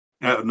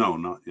No,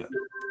 not yet.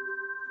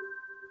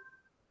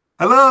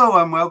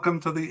 Hello and welcome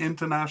to the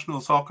International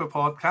Soccer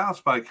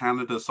Podcast by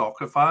Canada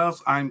Soccer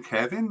Files. I'm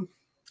Kevin.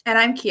 And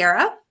I'm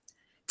Kiara.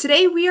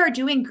 Today we are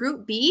doing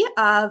Group B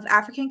of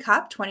African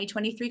Cup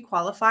 2023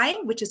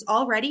 qualifying, which is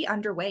already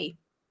underway.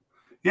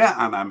 Yeah,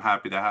 and I'm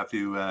happy to have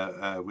you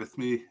with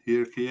me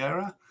here,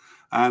 Kiara.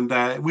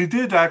 And we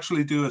did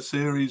actually do a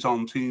series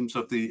on teams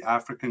of the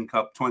African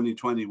Cup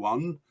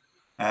 2021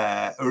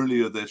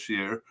 earlier this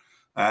year.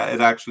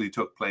 It actually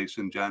took place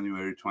in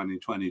January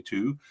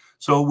 2022.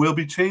 So we'll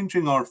be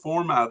changing our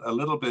format a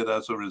little bit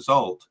as a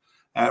result.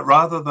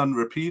 Rather than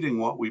repeating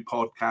what we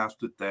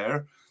podcasted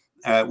there,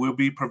 we'll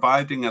be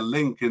providing a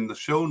link in the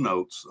show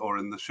notes or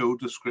in the show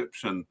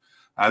description,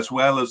 as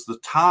well as the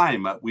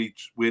time at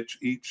which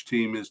each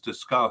team is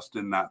discussed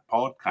in that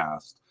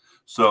podcast.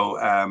 So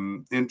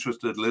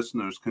interested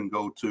listeners can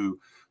go to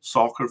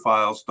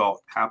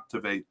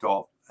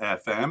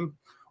soccerfiles.captivate.fm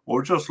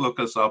or just look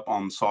us up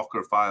on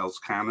Soccer Files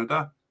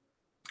Canada,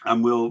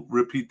 and we'll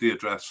repeat the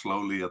address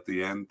slowly at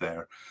the end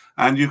there.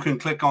 And you can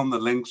click on the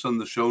links in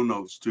the show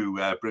notes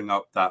to bring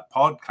up that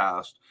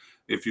podcast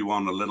if you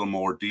want a little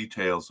more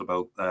details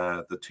about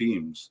the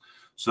teams.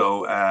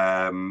 So,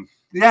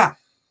 yeah.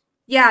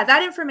 Yeah,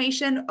 that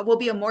information will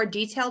be a more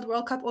detailed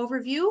World Cup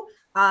overview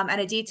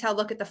and a detailed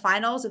look at the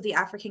finals of the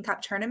African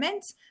Cup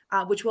tournaments,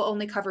 which we'll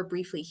only cover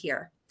briefly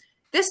here.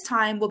 This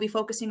time, we'll be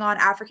focusing on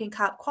African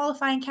Cup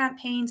qualifying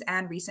campaigns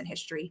and recent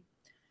history.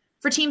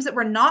 For teams that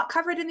were not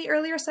covered in the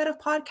earlier set of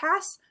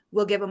podcasts,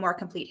 we'll give a more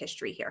complete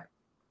history here.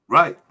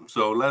 Right.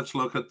 So let's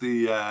look at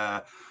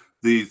the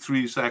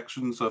three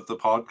sections of the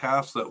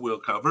podcast that we'll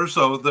cover.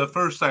 So the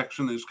first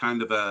section is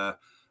kind of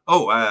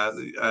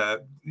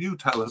you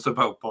tell us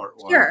about part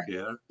one. Sure.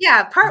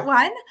 Yeah, part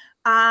one.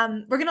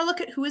 We're going to look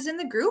at who is in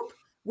the group,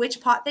 which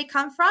pot they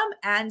come from,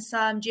 and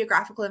some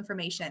geographical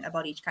information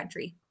about each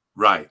country.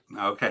 Right.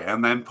 Okay.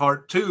 And then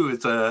part two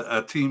is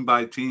a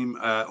team-by-team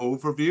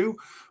overview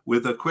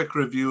with a quick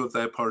review of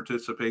their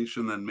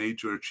participation and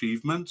major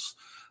achievements,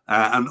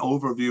 an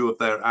overview of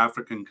their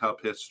African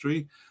Cup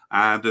history,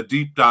 and a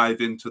deep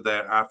dive into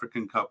their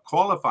African Cup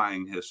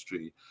qualifying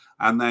history.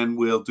 And then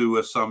we'll do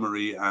a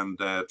summary and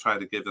try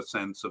to give a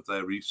sense of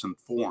their recent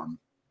form.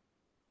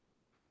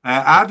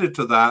 Added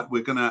to that,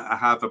 we're going to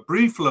have a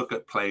brief look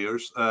at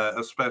players,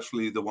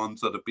 especially the ones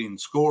that have been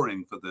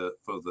scoring for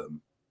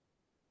them.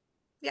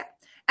 Yeah.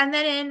 And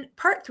then in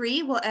part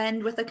three, we'll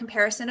end with a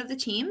comparison of the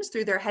teams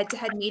through their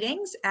head-to-head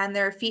meetings and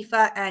their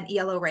FIFA and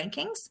ELO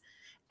rankings.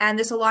 And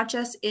this will launch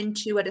us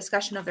into a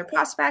discussion of their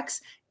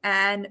prospects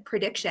and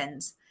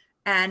predictions.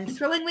 And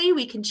thrillingly,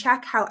 we can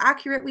check how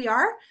accurate we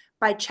are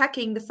by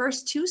checking the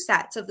first two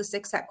sets of the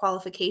 6-set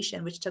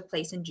qualification, which took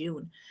place in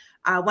June.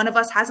 One of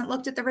us hasn't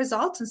looked at the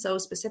results, and so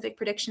specific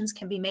predictions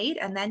can be made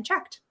and then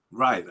checked.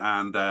 Right.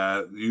 And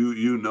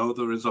you know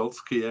the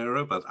results,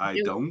 Kiara, but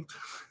I don't.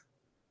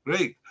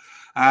 Great.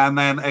 And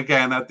then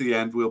again, at the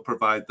end, we'll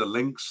provide the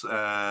links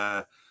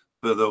for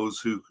those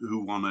who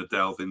want to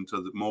delve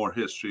into more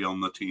history on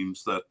the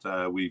teams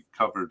that we've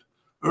covered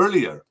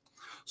earlier.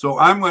 So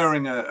I'm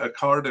wearing a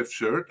Cardiff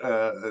shirt,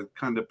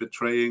 kind of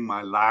betraying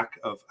my lack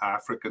of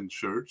African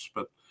shirts,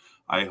 but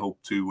I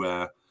hope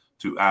to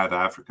add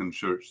African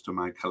shirts to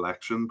my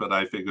collection. But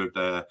I figured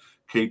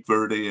Cape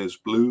Verde is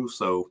blue,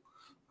 so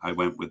I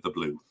went with the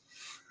blue.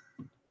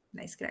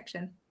 Nice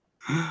connection.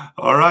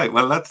 All right.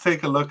 Well, let's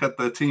take a look at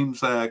the teams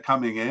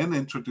coming in,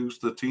 introduce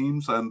the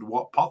teams and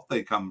what pot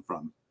they come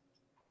from.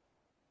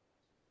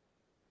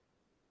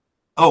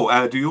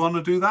 Oh, do you want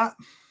to do that?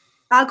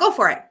 Go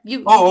for it.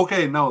 Oh,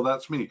 okay. No,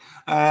 that's me.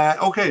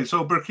 Okay.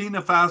 So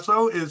Burkina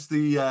Faso is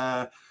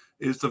the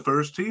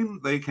first team.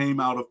 They came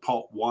out of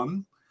pot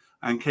 1,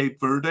 and Cape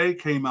Verde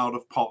came out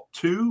of pot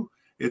 2.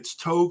 It's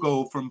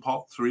Togo from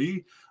pot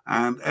 3,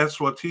 and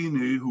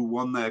Eswatini, who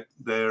won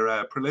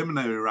their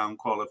preliminary round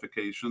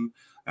qualification,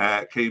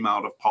 came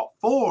out of pot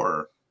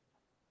 4.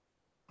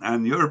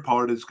 And your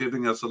part is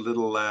giving us a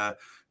little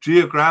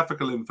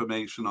geographical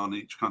information on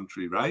each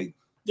country, right?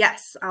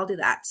 Yes, I'll do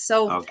that.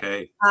 So,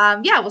 okay.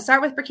 We'll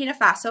start with Burkina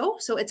Faso.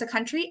 So it's a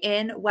country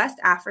in West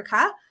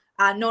Africa,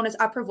 known as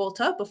Upper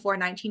Volta before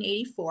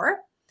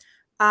 1984.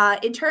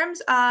 In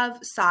terms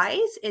of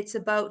size, it's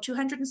about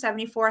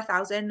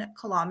 274,000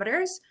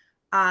 kilometers.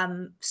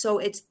 So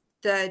it's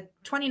the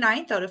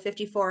 29th out of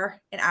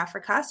 54 in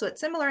Africa. So it's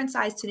similar in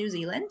size to New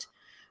Zealand.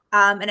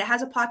 And it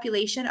has a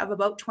population of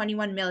about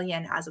 21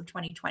 million as of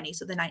 2020.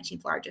 So the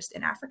 19th largest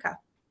in Africa.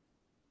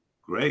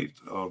 Great.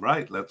 All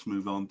right. Let's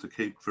move on to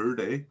Cape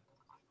Verde.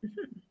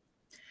 Mm-hmm.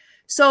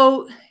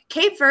 So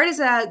Cape Verde is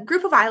a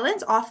group of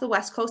islands off the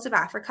west coast of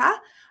Africa.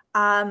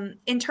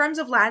 In terms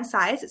of land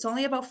size, it's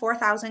only about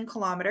 4,000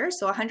 kilometers,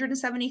 so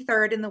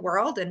 173rd in the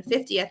world and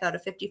 50th out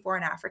of 54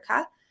 in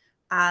Africa.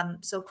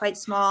 So quite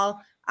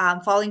small,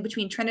 falling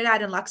between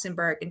Trinidad and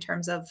Luxembourg in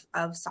terms of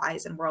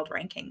size and world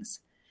rankings.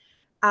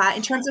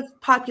 In terms of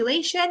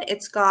population,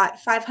 it's got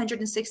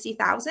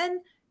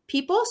 560,000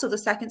 people, so the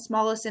second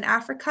smallest in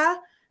Africa,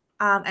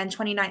 and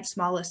 29th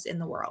smallest in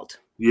the world.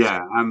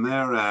 Yeah, and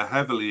they're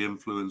heavily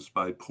influenced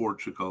by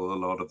Portugal, a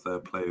lot of their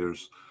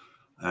players.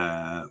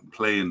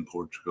 play in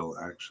Portugal,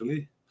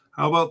 actually.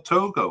 How about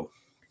Togo?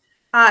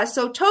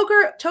 So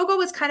Togo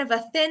was kind of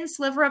a thin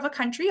sliver of a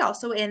country,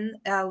 also in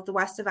the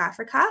west of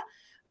Africa.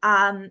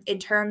 In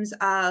terms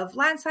of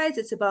land size,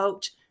 it's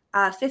about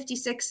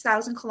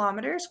 56,000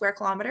 square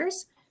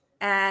kilometers,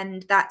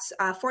 and that's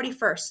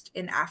 41st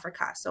in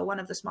Africa. So one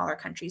of the smaller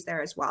countries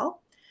there as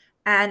well.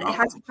 And it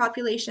has a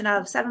population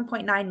of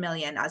 7.9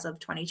 million as of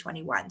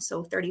 2021,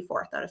 so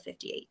 34th out of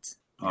 58.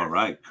 All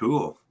right,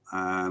 cool.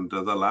 And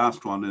the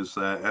last one is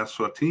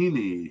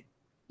Eswatini.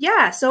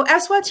 Yeah, so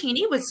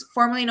Eswatini was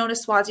formerly known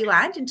as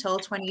Swaziland until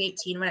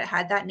 2018 when it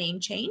had that name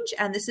change.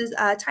 And this is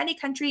a tiny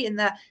country in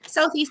the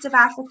southeast of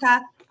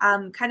Africa,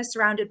 kind of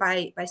surrounded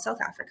by South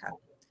Africa.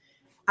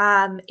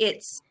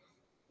 It's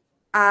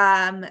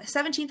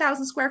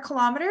 17,000 square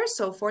kilometers,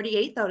 so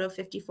 48th out of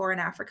 54 in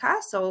Africa.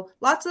 So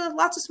lots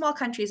of small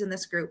countries in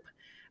this group.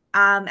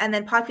 And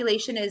then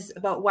population is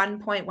about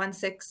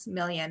 1.16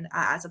 million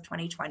as of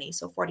 2020,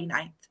 so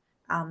 49th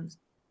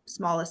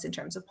smallest in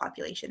terms of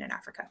population in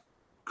Africa.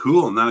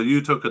 Cool. Now,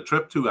 you took a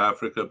trip to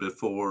Africa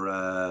before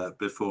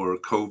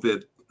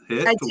COVID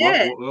hit. I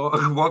did.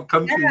 What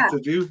countries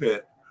did you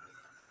hit?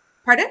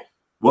 Pardon?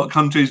 What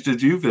countries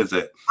did you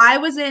visit? I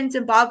was in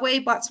Zimbabwe,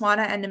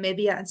 Botswana, and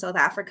Namibia and South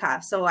Africa.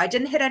 So I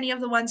didn't hit any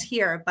of the ones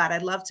here, but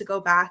I'd love to go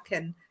back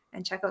and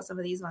check out some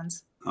of these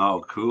ones.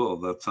 Oh, cool.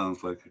 That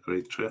sounds like a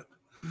great trip.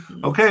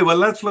 Mm-hmm. Okay, well,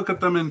 let's look at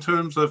them in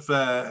terms of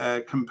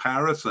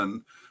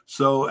comparison.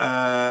 So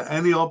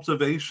any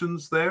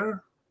observations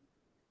there?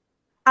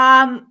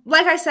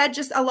 Like I said,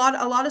 just a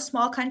lot of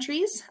small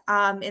countries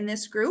in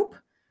this group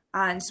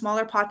and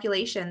smaller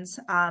populations.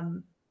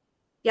 In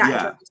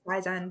terms of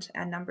size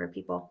and number of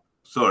people.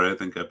 Sorry, I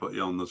think I put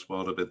you on the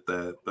spot a bit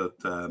there, but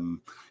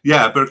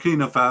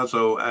Burkina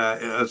Faso,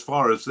 as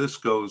far as this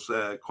goes,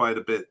 quite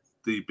a bit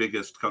the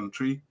biggest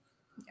country,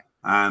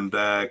 and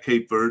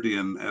Cape Verde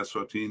and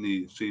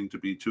Eswatini seem to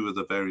be two of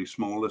the very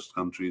smallest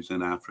countries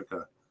in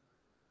Africa.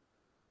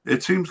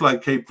 It seems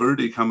like Cape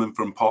Verde, coming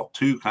from pot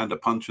 2, kind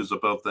of punches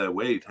above their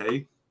weight,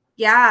 hey?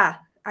 Yeah,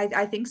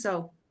 I think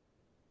so.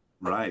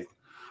 Right.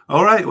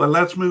 All right, well,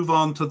 let's move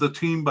on to the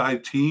team by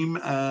team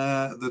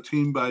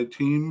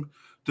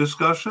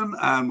discussion,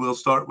 and we'll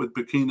start with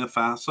Burkina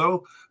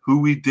Faso, who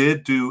we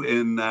did do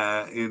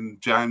in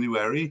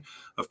January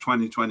of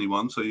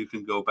 2021, so you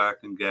can go back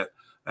and get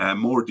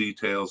more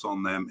details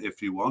on them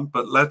if you want.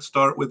 But let's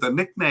start with a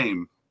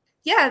nickname.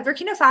 Yeah,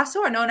 Burkina Faso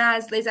are known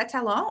as Les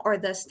Étalons, or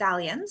the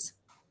Stallions.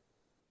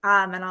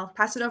 And I'll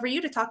pass it over to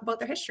you to talk about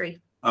their history.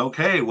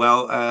 Okay,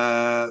 well,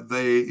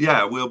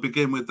 we'll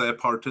begin with their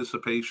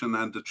participation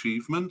and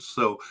achievements.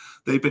 So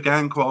they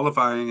began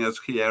qualifying, as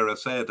Chiara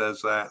said,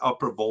 as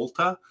Upper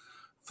Volta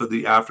for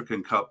the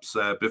African Cups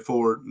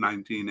before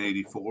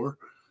 1984.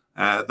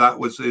 That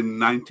was in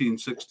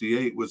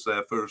 1968 was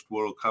their first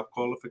World Cup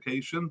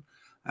qualification.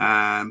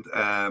 And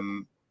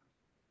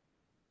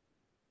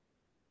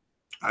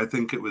I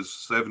think it was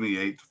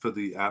 78 for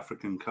the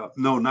African Cup.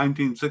 No,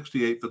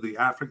 1968 for the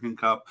African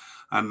Cup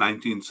and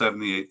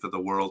 1978 for the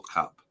World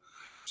Cup.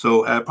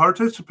 So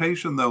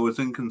participation, though, is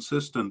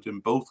inconsistent in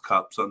both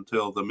cups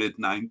until the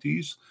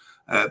mid-90s.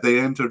 They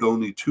entered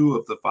only 2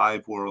 of the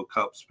 5 World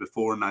Cups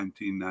before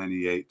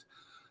 1998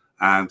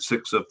 and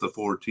 6 of the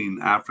 14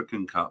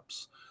 African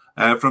Cups.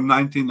 From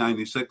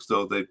 1996,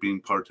 though, they've been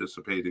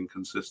participating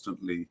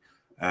consistently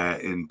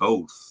in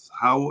both.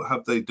 How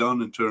have they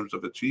done in terms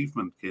of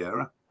achievement,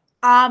 Chiara?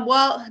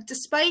 Well,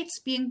 despite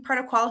being part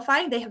of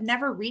qualifying, they have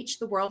never reached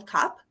the World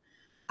Cup.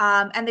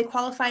 And they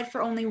qualified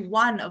for only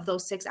 1 of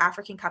those 6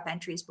 African Cup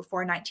entries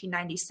before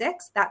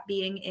 1996, that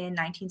being in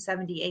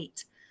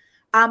 1978.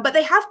 But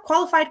they have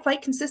qualified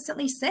quite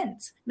consistently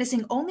since,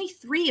 missing only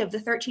 3 of the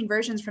 13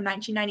 versions from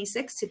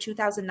 1996 to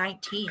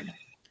 2019.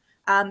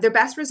 Their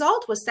best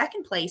result was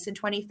 2nd place in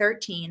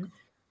 2013.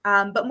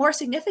 But more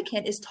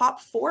significant is top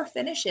 4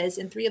 finishes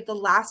in 3 of the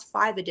last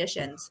 5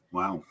 editions.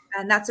 Wow.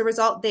 And that's a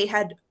result they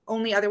had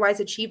only otherwise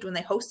achieved when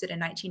they hosted in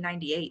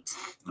 1998.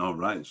 All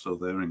right. So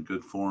they're in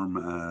good form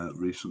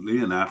recently,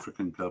 in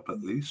African Cup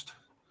at least.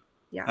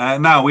 Yeah.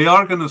 Now, we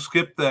are going to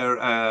skip their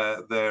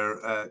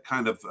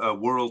kind of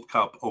World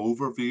Cup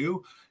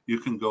overview. You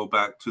can go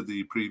back to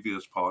the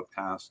previous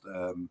podcast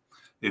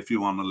if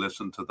you want to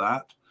listen to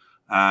that.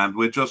 And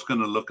we're just going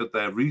to look at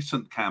their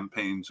recent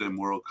campaigns in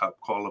World Cup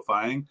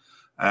qualifying.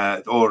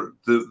 Or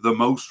the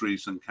most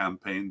recent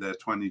campaign, their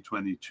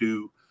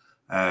 2022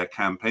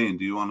 campaign.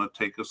 Do you want to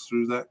take us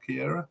through that,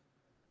 Chiara?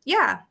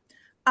 Yeah.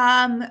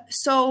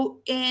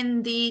 So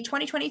in the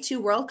 2022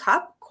 World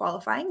Cup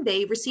qualifying,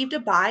 they received a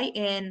bye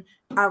in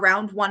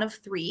round 1 of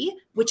 3,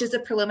 which is a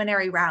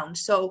preliminary round.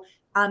 So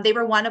they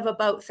were one of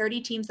about 30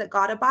 teams that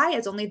got a bye,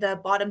 as only the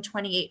bottom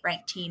 28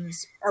 ranked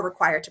teams are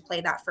required to play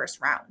that first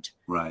round.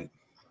 Right.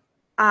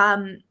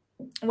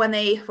 When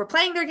they were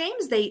playing their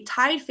games, they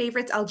tied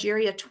favorites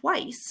Algeria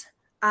twice,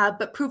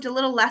 but proved a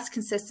little less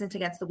consistent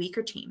against the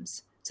weaker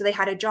teams. So they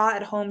had a draw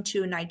at home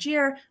to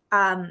Niger,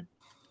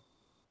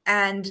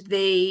 and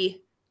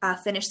they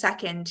finished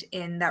second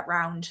in that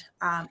round,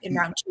 in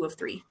round 2 of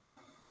 3.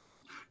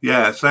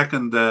 Yeah,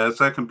 second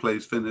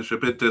place finish, a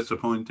bit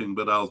disappointing,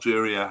 but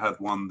Algeria had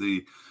won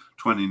the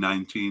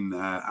 2019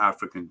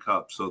 African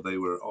Cup, so they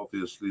were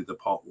obviously the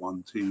pot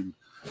one team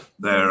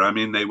there. I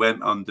mean, they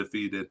went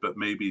undefeated, but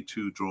maybe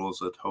 2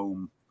 draws at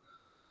home,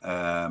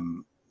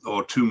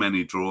 or too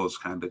many draws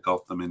kind of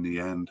got them in the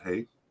end,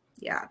 hey?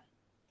 Yeah.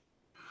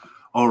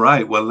 All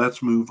right, well,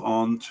 let's move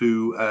on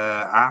to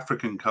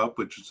African Cup,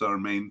 which is our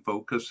main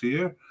focus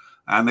here.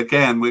 And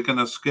again, we're going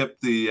to skip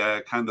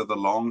the kind of the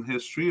long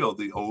history or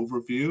the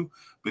overview,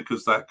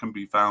 because that can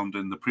be found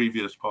in the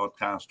previous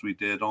podcast we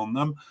did on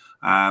them.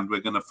 And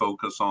we're going to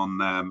focus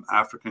on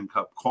African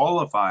Cup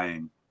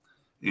qualifying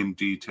in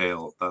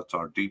detail. That's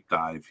our deep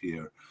dive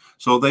here.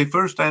 So they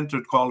first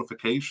entered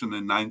qualification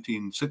in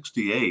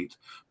 1968,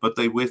 but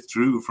they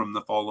withdrew from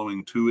the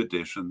following 2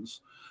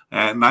 editions.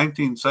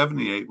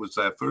 1978 was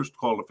their first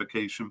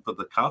qualification for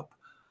the Cup.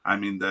 I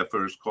mean, their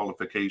first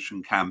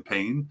qualification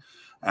campaign.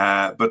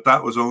 But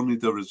that was only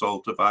the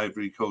result of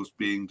Ivory Coast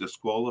being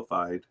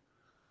disqualified.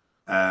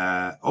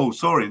 That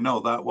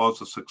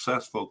was a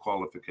successful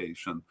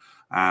qualification,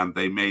 and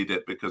they made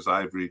it because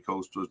Ivory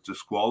Coast was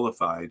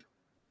disqualified.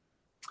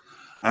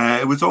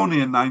 It was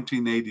only in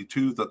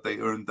 1982 that they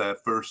earned their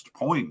first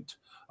point,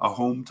 a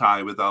home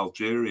tie with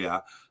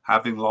Algeria,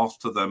 having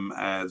lost to them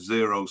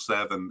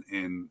 0-7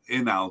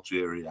 in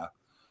Algeria.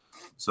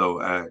 So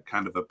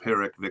kind of a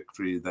Pyrrhic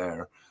victory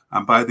there.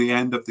 And by the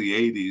end of the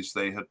 80s,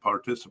 they had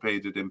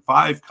participated in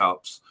 5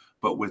 cups,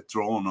 but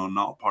withdrawn or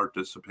not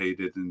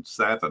participated in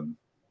 7.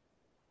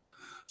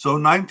 So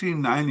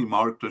 1990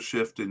 marked a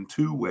shift in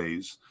 2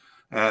 ways.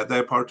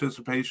 Their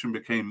participation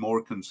became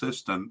more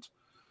consistent,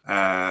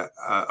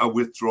 a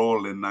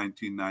withdrawal in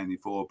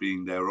 1994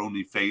 being their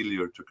only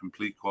failure to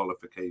complete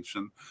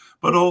qualification,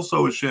 but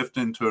also a shift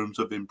in terms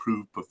of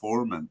improved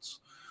performance.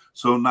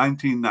 So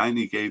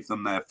 1990 gave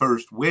them their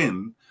first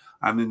win,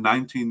 and in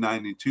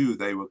 1992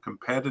 they were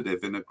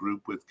competitive in a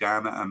group with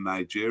Ghana and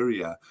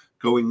Nigeria,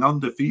 going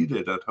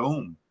undefeated at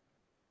home.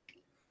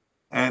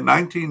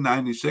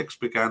 1996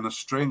 began a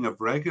string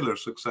of regular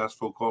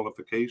successful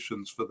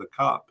qualifications for the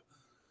Cup.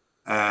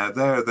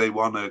 There they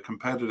won a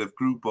competitive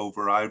group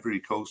over Ivory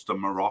Coast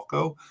and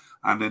Morocco,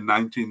 and in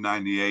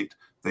 1998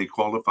 they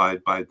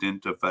qualified by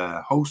dint of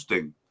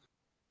hosting.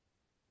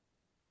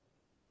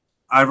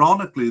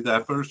 Ironically, their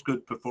first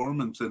good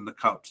performance in the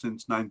Cup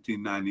since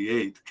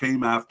 1998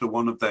 came after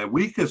one of their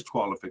weakest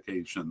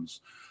qualifications.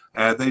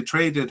 They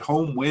traded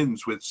home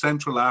wins with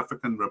Central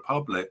African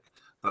Republic,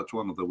 that's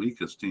one of the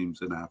weakest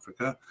teams in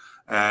Africa,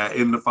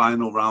 in the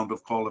final round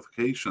of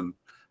qualification,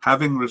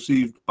 having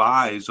received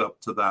byes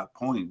up to that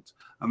point,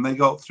 and they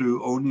got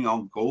through only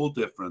on goal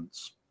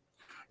difference.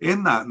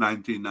 In that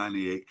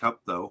 1998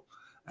 Cup, though,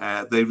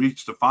 they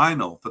reached the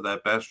final for their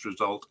best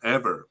result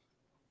ever.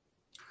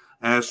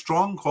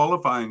 Strong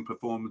qualifying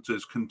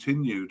performances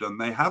continued, and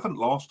they haven't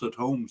lost at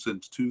home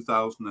since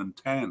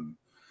 2010.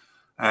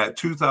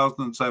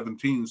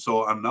 2017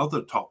 saw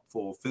another top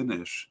 4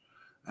 finish,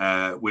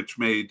 which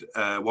made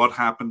what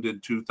happened in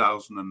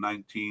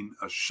 2019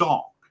 a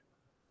shock.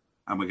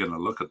 And we're going to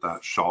look at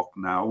that shock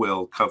now.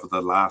 We'll cover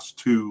the last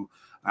 2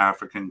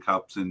 African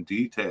Cups in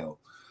detail.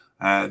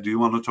 Do you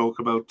want to talk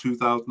about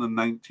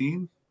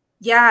 2019?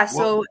 Yeah,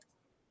 so...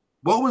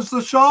 What was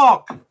the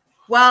shock?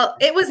 Well,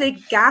 it was a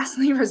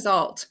ghastly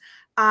result.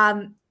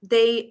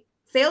 They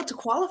failed to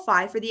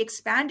qualify for the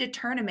expanded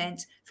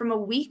tournament from a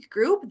weak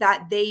group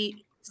that they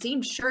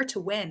seemed sure to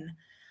win.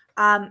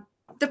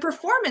 The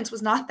performance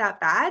was not that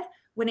bad,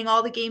 winning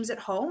all the games at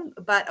home,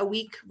 but a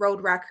weak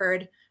road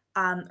record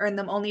earned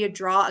them only a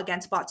draw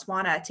against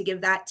Botswana to give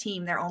that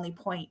team their only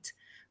point,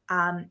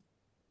 and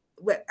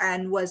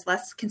was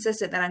less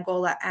consistent than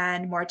Angola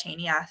and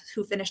Mauritania,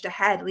 who finished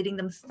ahead, leading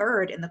them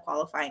 3rd in the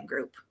qualifying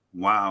group.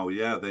 Wow,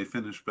 yeah, they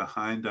finished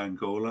behind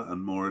Angola and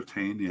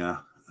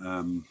Mauritania,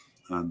 and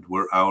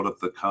were out of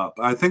the Cup.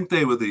 I think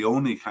they were the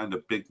only kind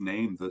of big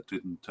name that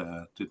didn't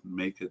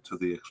make it to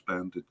the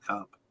expanded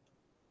Cup.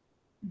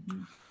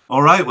 Mm-hmm.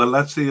 All right, well,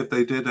 let's see if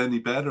they did any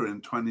better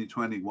in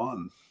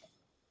 2021.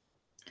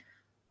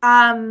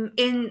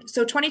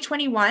 So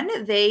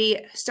 2021,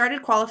 they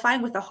started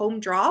qualifying with a home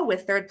draw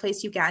with 3rd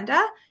place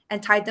Uganda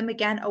and tied them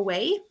again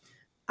away,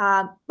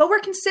 but were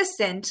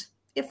consistent,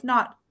 if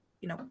not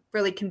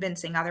really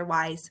convincing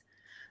otherwise.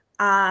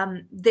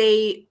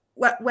 They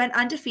went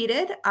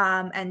undefeated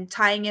and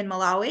tying in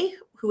Malawi,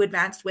 who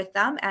advanced with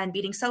them, and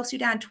beating South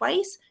Sudan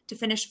twice to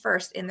finish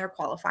 1st in their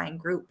qualifying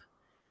group.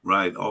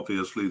 Right.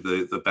 Obviously,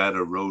 the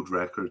better road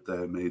record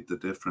there made the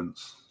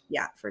difference.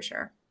 Yeah, for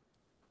sure.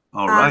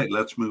 All right.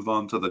 Let's move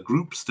on to the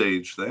group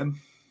stage then.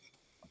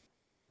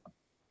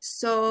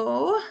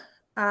 So,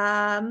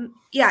 in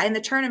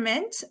the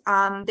tournament,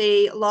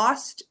 they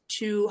lost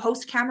to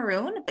host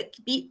Cameroon, but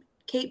beat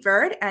Cape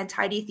Verde and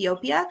tied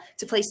Ethiopia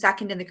to place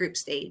 2nd in the group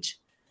stage.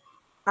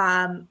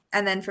 And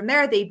then from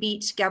there, they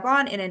beat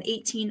Gabon in an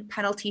 18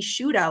 penalty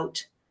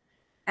shootout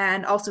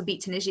and also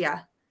beat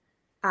Tunisia.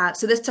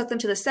 So this took them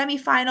to the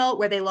semifinal,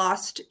 where they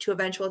lost to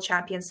eventual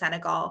champion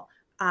Senegal,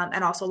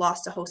 and also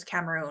lost to host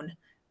Cameroon,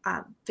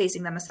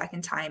 facing them a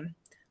second time.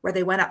 where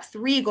they went up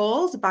 3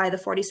 goals by the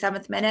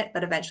 47th minute,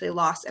 but eventually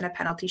lost in a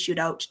penalty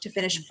shootout to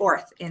finish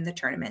 4th in the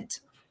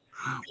tournament.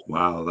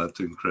 Wow, that's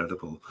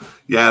incredible.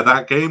 Yeah,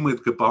 that game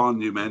with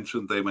Gabon you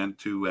mentioned, they went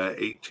to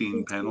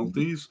 18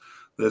 penalties.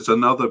 There's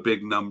another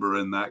big number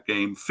in that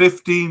game,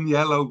 15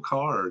 yellow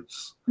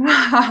cards.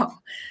 Wow,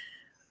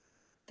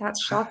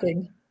 that's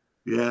shocking.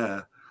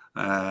 Yeah.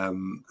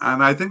 And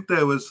I think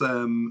there was,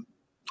 Gabon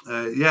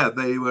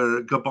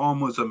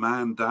was a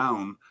man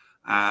down,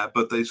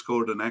 but they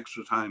scored an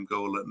extra time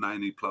goal at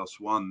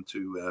 90+1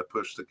 to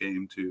push the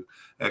game to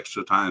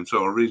extra time.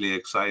 So a really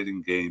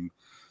exciting game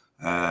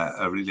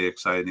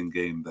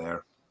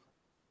there.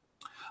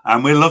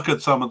 And we look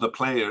at some of the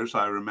players.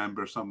 I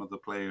remember some of the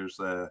players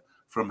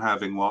from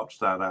having watched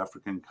that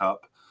African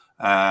Cup.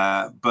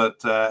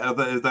 But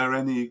are there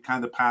any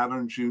kind of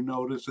patterns you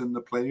notice in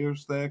the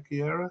players there,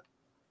 Kiera?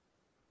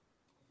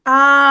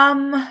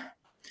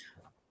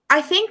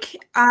 I think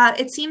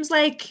it seems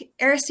like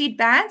Aristide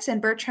Bance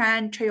and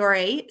Bertrand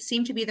Traoré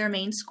seem to be their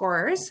main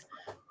scorers.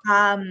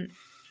 But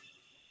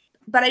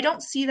I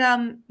don't see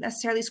them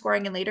necessarily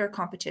scoring in later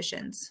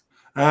competitions.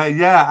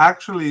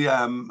 Actually,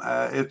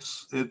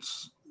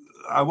 it's.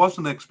 I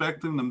wasn't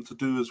expecting them to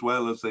do as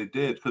well as they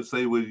did because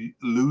they were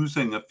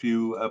losing a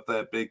few of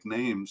their big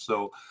names.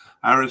 So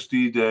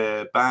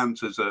Aristide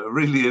Bance is a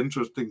really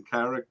interesting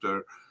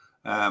character,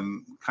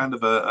 kind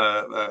of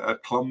a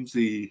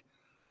clumsy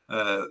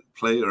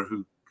player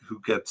who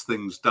gets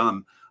things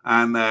done.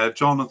 And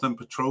Jonathan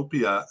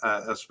Petropia,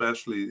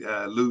 especially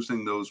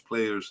losing those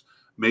players,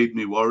 made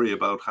me worry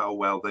about how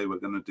well they were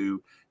going to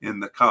do in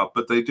the cup.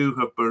 But they do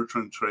have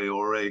Bertrand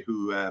Traoré,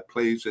 who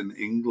plays in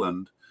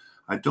England.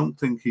 I don't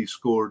think he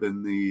scored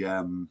in the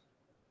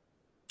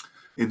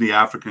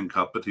African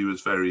Cup, but he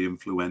was very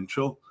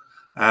influential.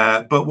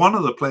 But one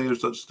of the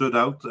players that stood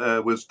out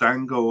was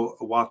Dango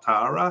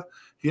Ouattara.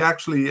 He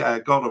actually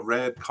got a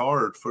red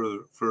card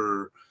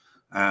for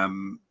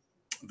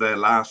their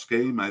last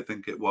game, I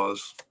think it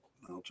was.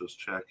 I'll just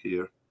check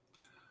here.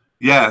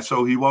 Yeah,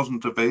 so he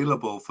wasn't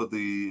available for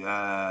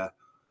the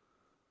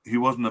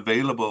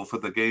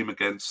game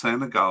against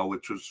Senegal,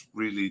 which was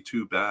really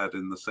too bad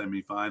in the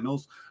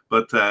semi-finals.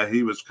 But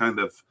he was kind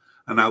of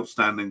an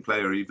outstanding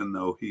player, even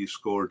though he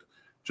scored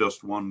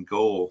just 1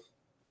 goal.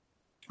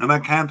 And I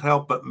can't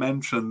help but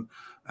mention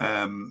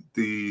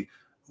the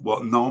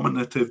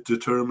nominative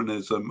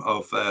determinism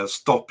of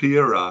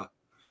Stopira.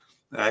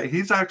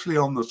 He's actually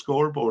on the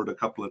scoreboard a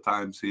couple of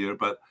times here,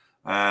 but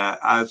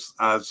as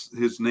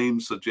his name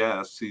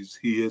suggests,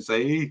 he is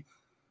a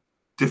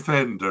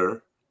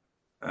defender,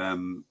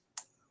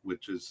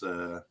 which is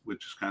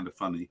kind of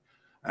funny.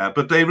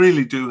 But they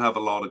really do have a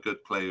lot of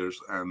good players,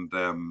 and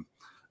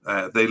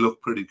they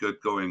look pretty good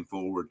going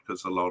forward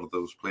because a lot of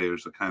those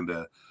players are kind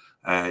of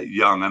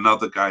young.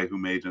 Another guy who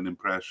made an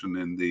impression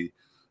in the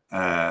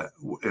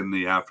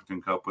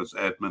African Cup was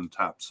Edmond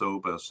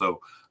Tapsoba,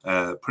 so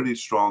pretty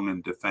strong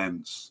in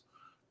defense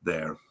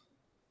there.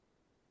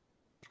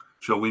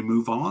 Shall we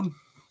move on?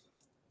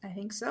 I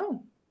think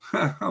so.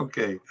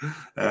 Okay,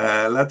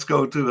 let's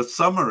go to a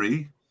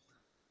summary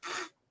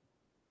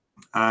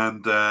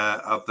and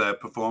of their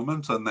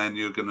performance, and then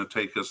you're going to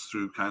take us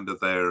through kind of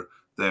their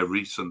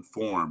recent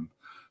form.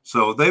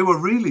 So they were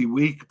really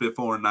weak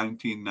before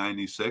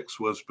 1996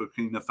 was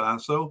Burkina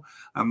Faso,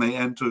 and they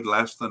entered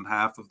less than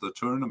half of the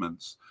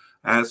tournaments.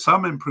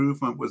 Some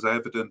improvement was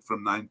evident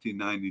from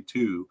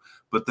 1992,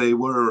 but they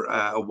were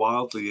a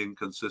wildly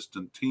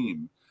inconsistent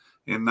team.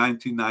 In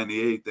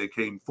 1998, they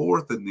came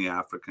 4th in the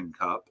African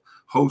Cup,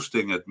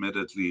 hosting,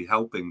 admittedly,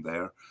 helping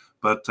there,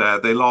 but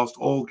they lost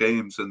all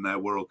games in their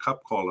World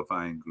Cup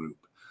qualifying group.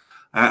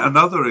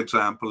 Another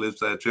example is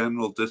their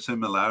general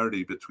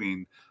dissimilarity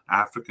between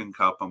African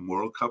Cup and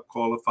World Cup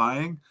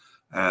qualifying.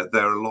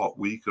 They're a lot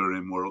weaker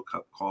in World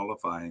Cup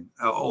qualifying,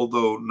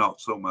 although not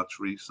so much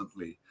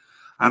recently.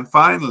 And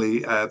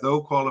finally,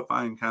 though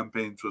qualifying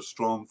campaigns were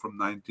strong from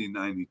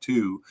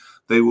 1992,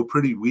 they were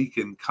pretty weak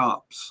in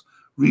cups.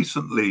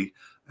 Recently,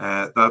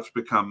 that's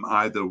become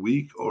either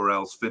weak or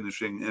else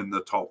finishing in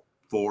the top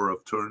 4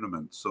 of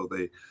tournaments. So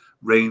they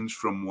range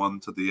from one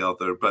to the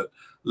other, but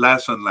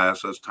less and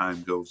less as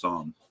time goes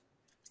on.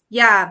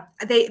 Yeah,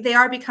 they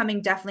are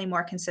becoming definitely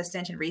more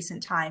consistent in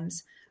recent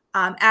times.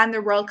 And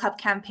their World Cup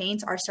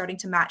campaigns are starting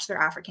to match their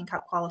African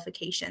Cup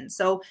qualifications.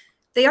 So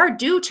they are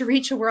due to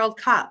reach a World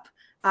Cup,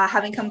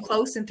 having come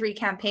close in 3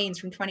 campaigns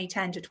from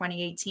 2010 to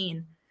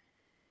 2018.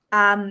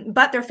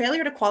 But their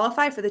failure to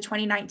qualify for the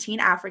 2019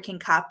 African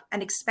Cup,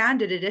 an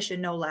expanded edition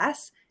no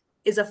less,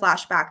 is a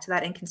flashback to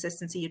that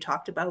inconsistency you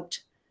talked about.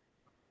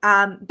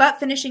 But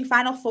finishing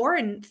Final 4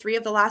 in 3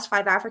 of the last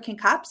 5 African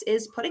Cups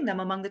is putting them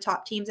among the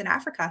top teams in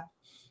Africa.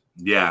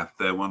 Yeah,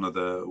 they're one of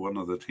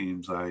the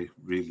teams I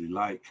really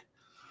like.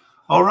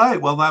 All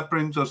right, well, that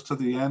brings us to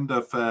the end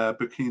of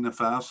Burkina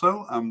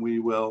Faso, and we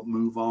will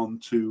move on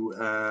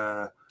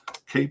to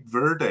Cape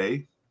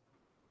Verde.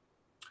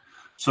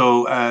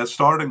 So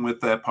starting with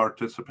their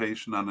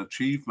participation and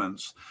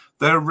achievements,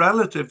 they're a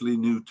relatively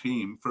new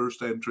team,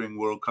 first entering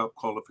World Cup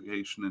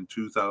qualification in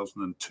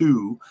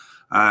 2002,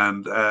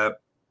 and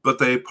but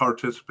they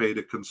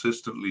participated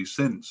consistently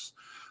since.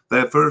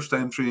 Their first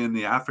entry in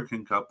the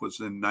African Cup was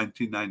in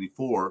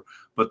 1994,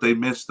 but they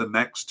missed the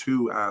next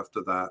two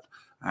after that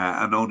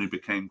and only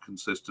became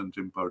consistent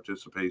in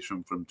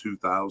participation from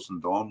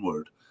 2000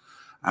 onward.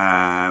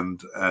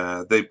 And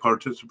they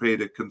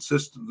participated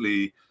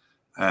consistently,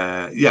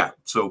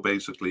 so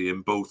basically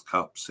in both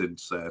cups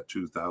since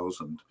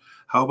 2000.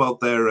 How about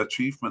their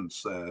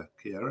achievements,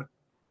 Chiara?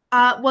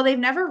 Well, they've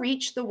never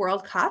reached the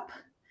World Cup.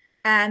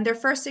 And their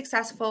first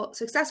successful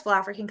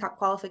African Cup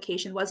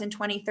qualification was in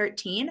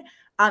 2013.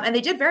 And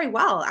they did very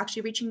well,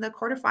 actually reaching the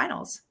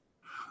quarterfinals.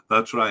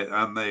 That's right.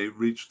 And they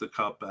reached the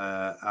Cup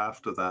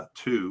after that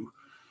too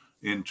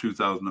in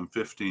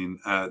 2015,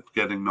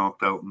 getting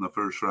knocked out in the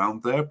first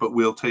round there. But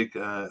we'll take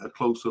a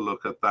closer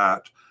look at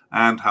that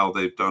and how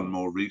they've done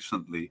more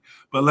recently.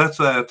 But let's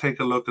take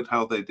a look at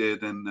how they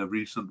did in the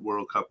recent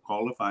World Cup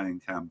qualifying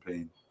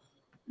campaign.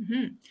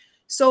 Mm-hmm.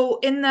 So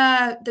in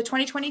the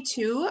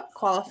 2022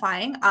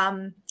 qualifying,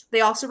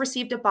 they also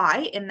received a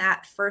bye in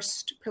that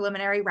first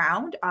preliminary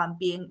round,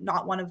 being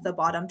not one of the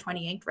bottom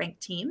 28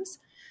 ranked teams.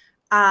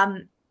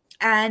 And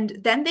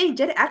then they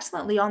did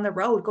excellently on the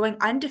road, going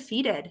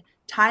undefeated,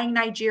 tying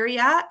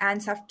Nigeria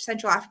and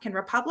Central African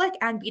Republic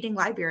and beating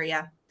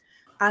Liberia.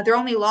 Their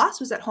only loss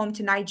was at home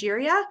to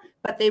Nigeria,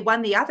 but they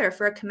won the other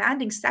for a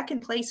commanding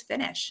second place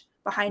finish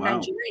behind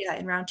Nigeria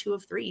in round 2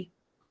 of 3.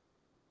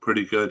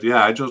 Pretty good.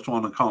 Yeah, I just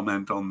want to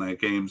comment on their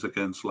games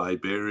against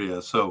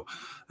Liberia. So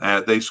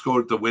they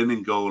scored the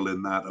winning goal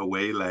in that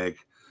away leg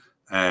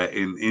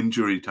in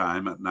injury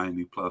time at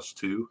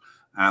 90+2.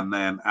 And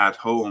then at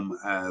home,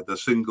 the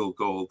single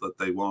goal that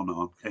they won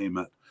on came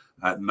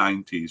at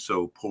 90.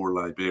 So poor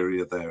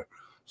Liberia there,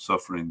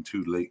 suffering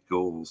 2 late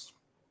goals.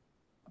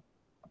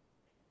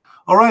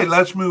 All right,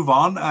 let's move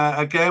on.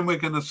 Again, we're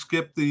going to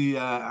skip the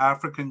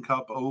African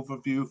Cup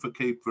overview for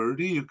Cape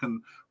Verde. You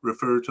can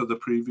refer to the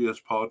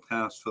previous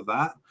podcast for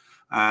that.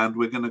 And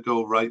we're going to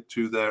go right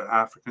to their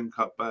African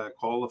Cup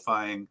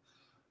qualifying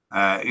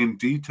in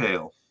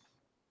detail.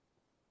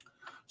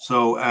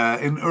 So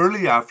in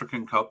early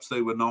African Cups,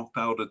 they were knocked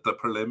out at the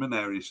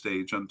preliminary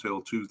stage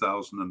until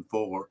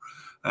 2004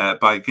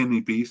 by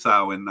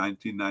Guinea-Bissau in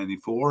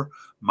 1994,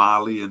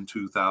 Mali in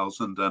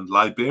 2000, and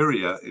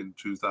Liberia in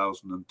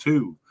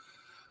 2002.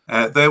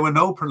 There were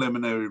no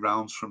preliminary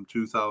rounds from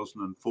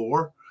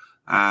 2004,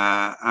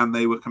 and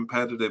they were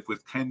competitive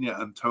with Kenya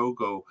and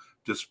Togo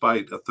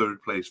despite a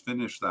third-place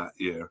finish that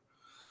year.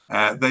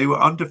 They were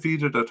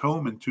undefeated at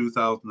home in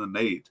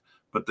 2008,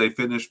 but they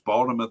finished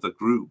bottom of the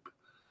group,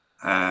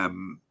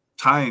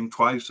 tying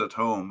twice at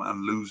home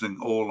and losing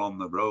all on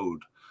the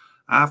road.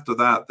 After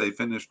that, they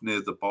finished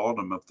near the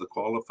bottom of the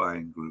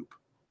qualifying group.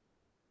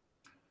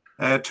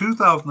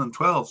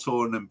 2012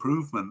 saw an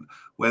improvement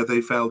where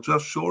they fell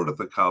just short of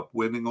the Cup,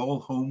 winning all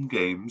home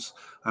games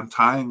and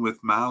tying with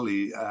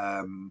Mali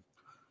on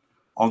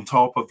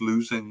top of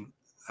losing,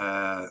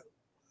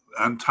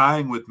 and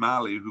tying with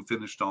Mali, who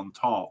finished on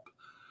top,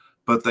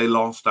 but they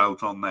lost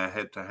out on their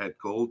head-to-head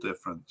goal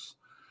difference.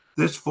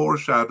 This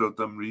foreshadowed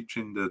them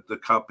reaching the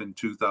Cup in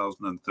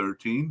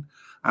 2013,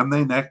 and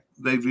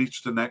they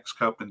reached the next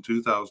Cup in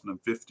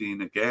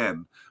 2015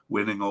 again,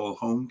 winning all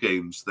home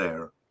games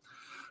there.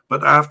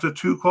 But after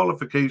 2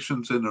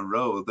 qualifications in a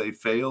row, they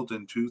failed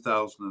in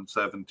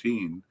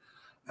 2017.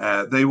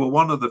 They were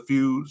one of the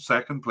few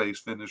second-place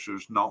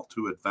finishers not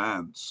to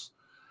advance,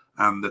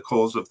 and the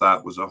cause of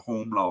that was a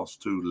home loss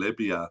to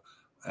Libya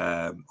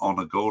on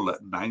a goal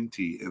at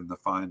 90 in the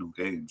final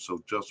game,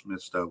 so just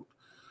missed out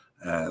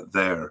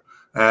there.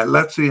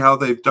 Let's see how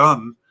they've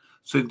done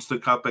since the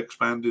Cup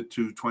expanded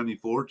to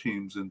 24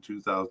 teams in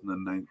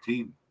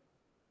 2019.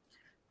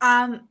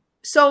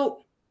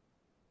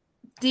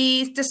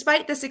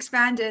 Despite this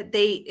expanded,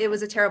 it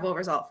was a terrible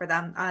result for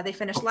them. They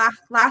finished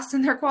last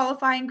in their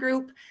qualifying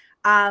group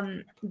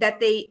that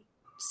they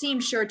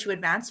seemed sure to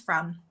advance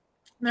from.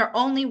 Their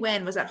only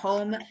win was at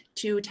home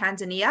to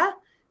Tanzania,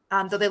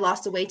 though they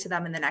lost away to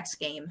them in the next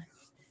game.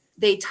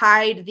 They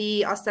tied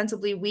the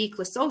ostensibly weak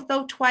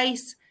Lesotho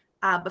twice,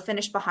 but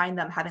finished behind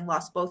them, having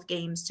lost both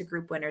games to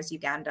group winners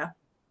Uganda.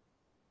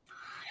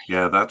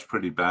 Yeah, that's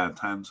pretty bad.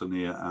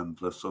 Tanzania and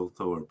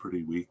Lesotho are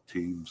pretty weak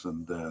teams,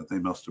 and they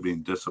must have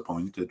been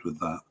disappointed with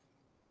that.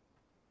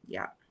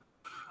 Yeah.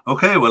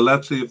 Okay, well,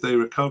 let's see if they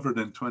recovered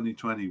in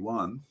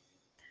 2021.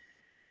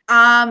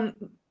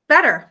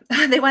 Better.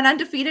 They went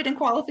undefeated in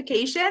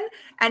qualification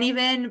and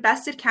even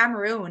bested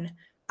Cameroon,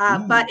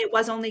 but it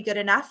was only good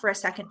enough for a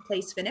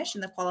second-place finish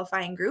in the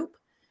qualifying group.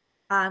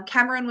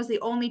 Cameroon was the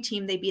only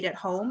team they beat at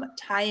home,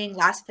 tying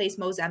last-place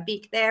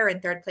Mozambique there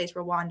and third-place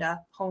Rwanda,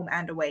 home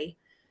and away.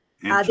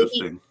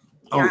 Interesting.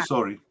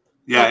 Sorry.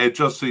 Yeah, it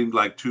just seemed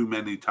like too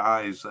many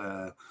ties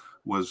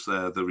was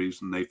the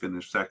reason they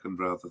finished second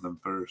rather than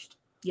first.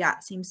 Yeah,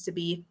 it seems to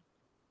be.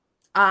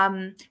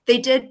 They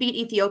did beat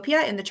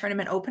Ethiopia in the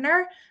tournament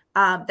opener,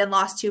 then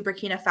lost to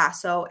Burkina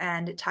Faso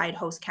and tied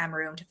host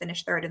Cameroon to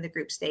finish third in the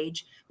group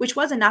stage, which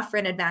was enough for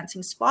an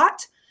advancing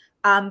spot.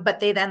 But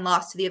they then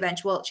lost to the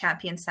eventual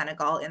champion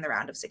Senegal in the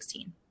round of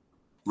 16.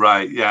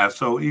 Right, yeah.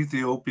 So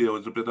Ethiopia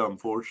was a bit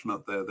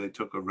unfortunate there. They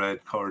took a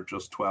red card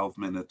just 12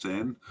 minutes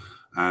in,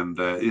 and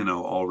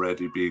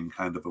already being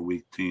kind of a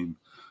weak team,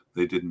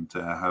 they didn't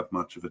have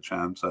much of a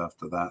chance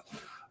after that.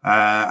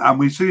 And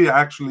we see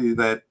actually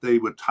that they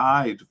were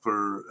tied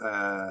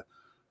for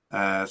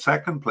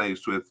second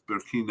place with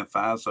Burkina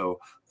Faso.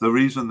 The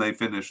reason they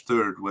finished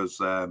third was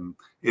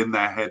in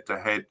their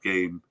head-to-head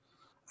game,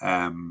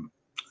 Burkina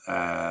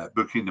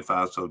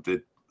Faso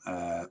did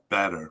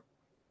better.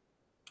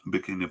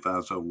 Burkina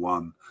Faso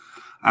won.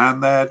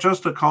 And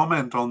just a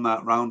comment on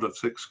that round of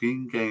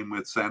 16 game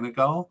with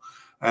Senegal.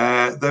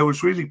 There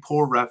was really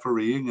poor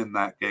refereeing in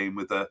that game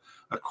with a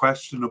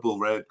questionable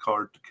red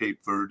card to Cape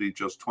Verde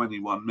just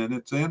 21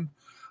 minutes in.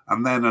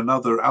 And then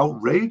another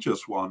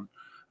outrageous one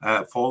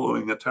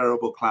following a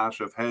terrible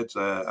clash of heads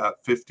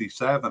at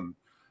 57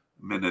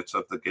 minutes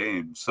of the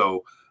game.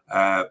 So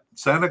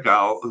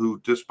Senegal, who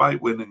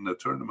despite winning the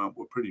tournament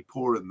were pretty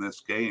poor in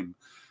this game,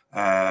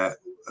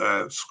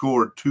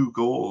 scored 2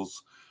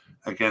 goals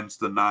against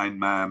the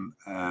 9-man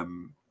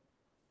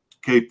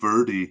Cape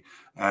Verde.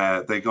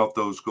 They got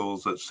those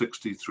goals at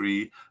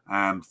 63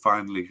 and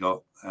finally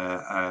got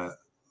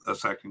a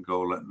second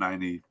goal at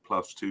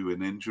 90+2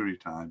 in injury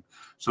time.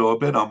 So a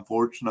bit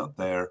unfortunate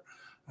there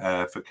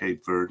for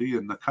Cape Verde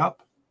in the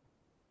Cup.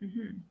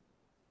 Mm-hmm.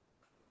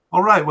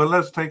 All right, well,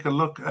 let's take a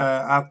look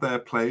at their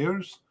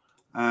players.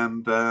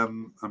 And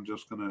I'm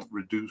just going to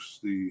reduce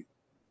the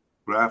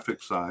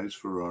graphic size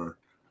for our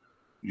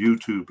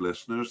YouTube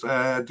listeners.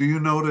 Do you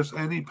notice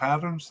any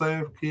patterns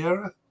there,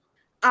 Kiera?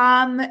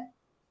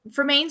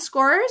 For main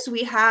scorers,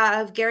 we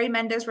have Gary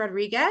Mendes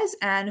Rodriguez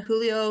and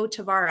Julio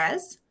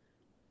Tavares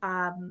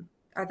are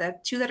the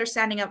two that are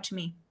standing out to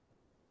me.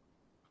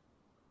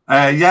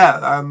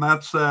 Yeah, and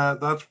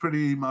that's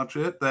pretty much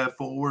it. Their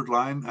forward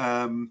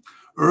line.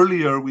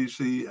 Earlier we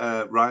see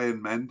Ryan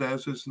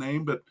Mendez's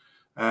name, but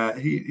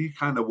he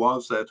kind of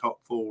was their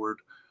top forward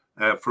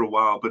for a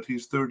while, but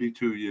he's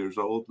 32 years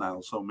old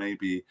now, so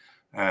maybe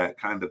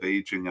kind of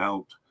aging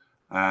out.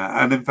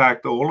 And in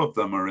fact, all of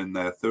them are in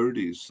their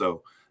 30s,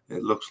 so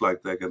it looks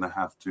like they're going to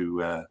have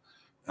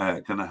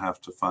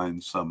to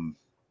find some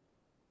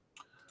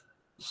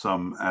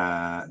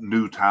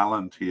new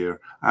talent here.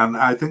 And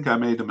I think I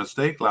made a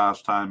mistake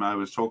last time. I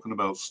was talking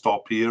about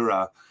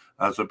Stopira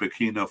as a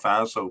Burkina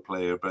Faso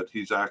player, but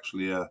he's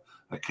actually a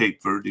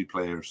Cape Verde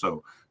player.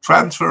 So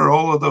transfer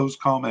all of those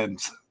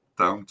comments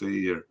down to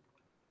here.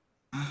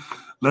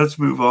 Let's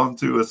move on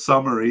to a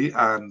summary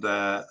and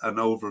an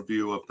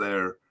overview of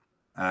their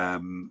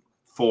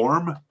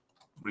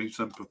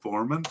recent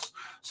performance.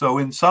 So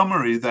in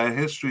summary, their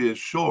history is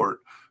short,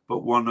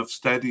 but one of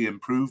steady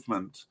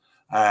improvement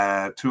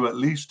to at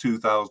least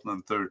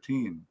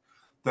 2013.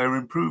 Their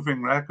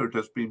improving record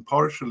has been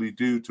partially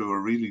due to a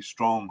really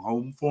strong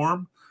home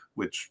form,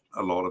 which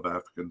a lot of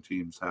African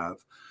teams have,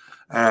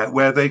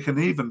 where they can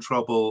even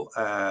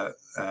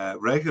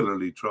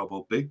regularly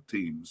trouble big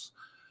teams.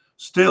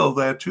 Still,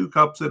 their 2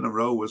 cups in a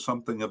row was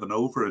something of an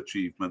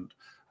overachievement,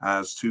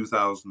 as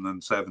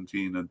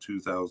 2017 and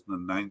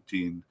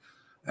 2019,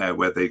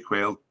 where they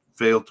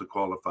failed to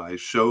qualify,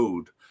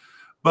 showed.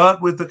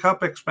 But with the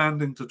cup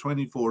expanding to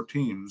 24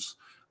 teams,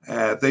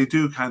 they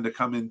do kind of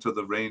come into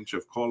the range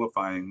of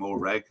qualifying more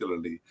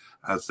regularly,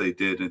 as they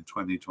did in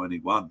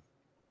 2021.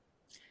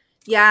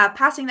 Yeah,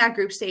 passing that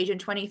group stage in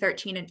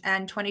 2013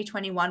 and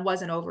 2021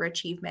 was an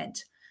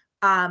overachievement.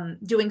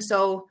 Doing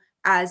so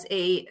as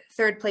a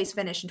 3rd place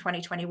finish in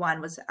 2021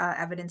 was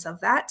evidence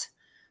of that.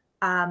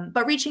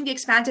 But reaching the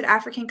expanded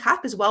African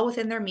Cup is well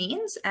within their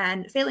means,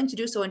 and failing to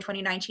do so in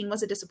 2019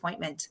 was a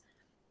disappointment.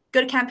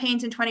 Good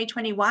campaigns in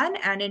 2021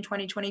 and in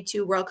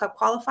 2022 World Cup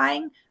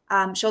qualifying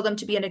show them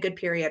to be in a good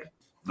period.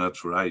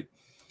 That's right.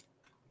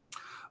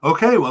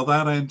 Okay, well,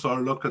 that ends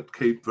our look at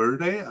Cape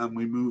Verde, and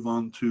we move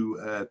on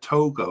to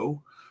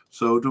Togo.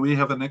 So do we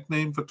have a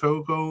nickname for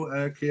Togo,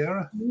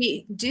 Kiera?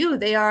 We do.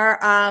 They are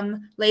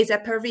Les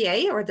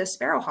Eperviers, or the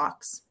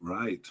Sparrowhawks.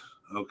 Right.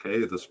 Okay,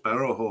 the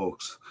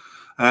Sparrowhawks.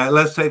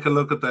 Let's take a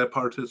look at their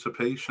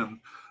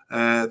participation.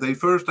 They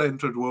first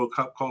entered World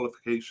Cup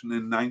qualification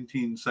in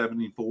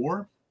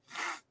 1974.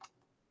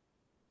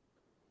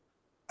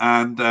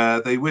 And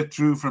they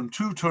withdrew from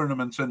 2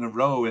 tournaments in a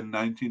row in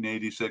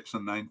 1986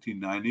 and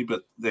 1990,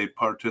 but they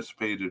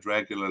participated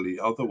regularly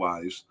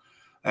otherwise.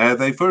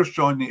 They first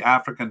joined the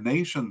African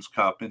Nations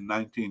Cup in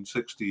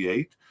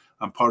 1968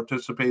 and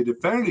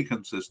participated fairly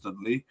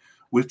consistently,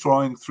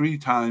 withdrawing 3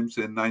 times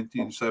in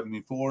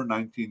 1974,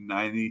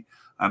 1990,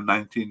 and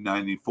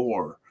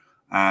 1994.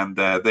 And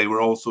they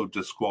were also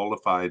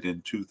disqualified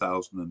in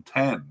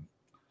 2010.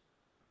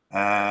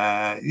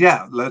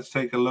 Let's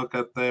take a look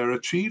at their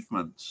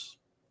achievements.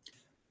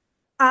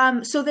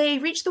 So they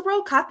reached the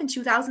World Cup in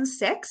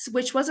 2006,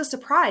 which was a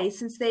surprise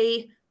since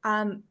they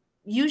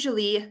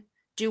usually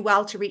do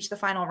well to reach the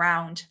final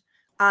round.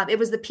 It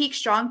was the peak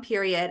strong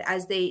period,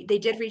 as they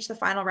did reach the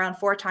final round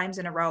 4 times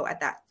in a row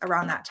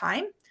around that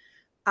time.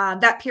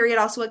 That period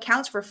also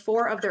accounts for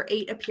 4 of their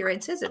 8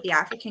 appearances at the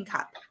African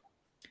Cup.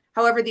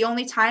 However, the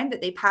only time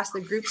that they passed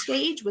the group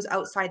stage was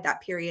outside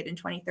that period in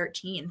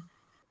 2013.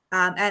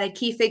 And a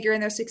key figure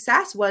in their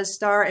success was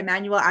star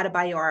Emmanuel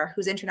Adebayor,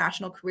 whose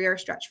international career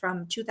stretched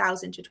from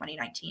 2000 to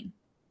 2019.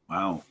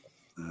 Wow.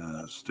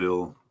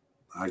 Still,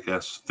 I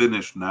guess,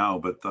 finished now,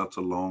 but that's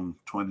a long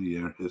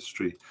 20-year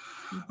history.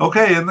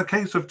 Okay, in the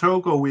case of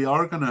Togo, we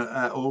are going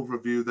to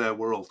overview their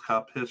World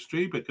Cup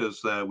history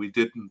because they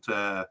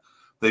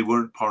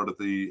weren't part of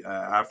the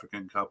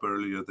African Cup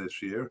earlier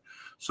this year.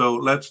 So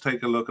let's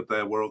take a look at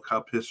their World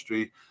Cup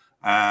history.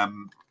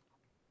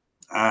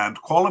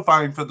 And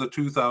qualifying for the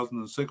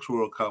 2006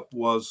 World Cup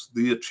was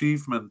the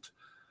achievement,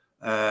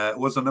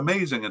 was an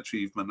amazing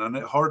achievement, and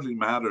it hardly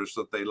matters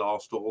that they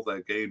lost all their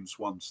games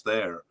once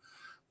there.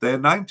 Their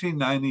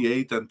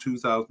 1998 and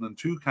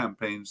 2002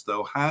 campaigns,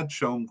 though, had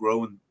shown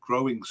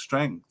growing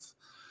strength.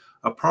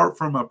 Apart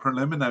from a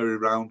preliminary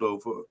round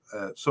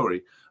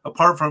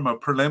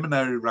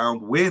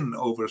win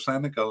over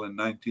Senegal in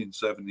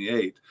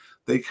 1978,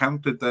 they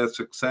counted their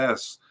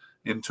success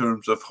in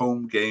terms of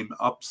home game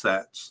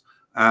upsets,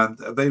 and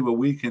they were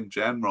weak in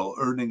general,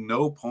 earning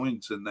no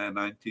points in their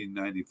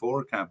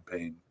 1994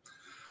 campaign.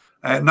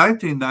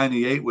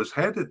 1998 was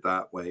headed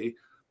that way,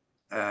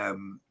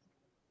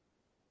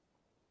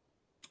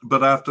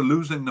 but after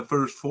losing the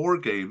first 4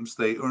 games,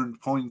 they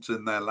earned points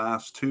in their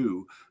last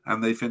 2,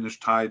 and they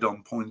finished tied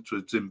on points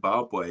with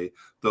Zimbabwe,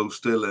 though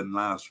still in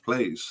last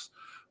place.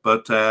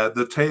 But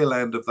the tail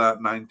end of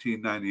that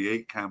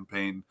 1998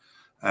 campaign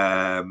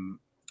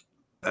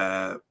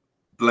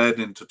bled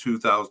into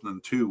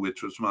 2002,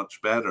 which was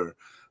much better.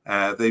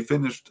 They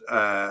finished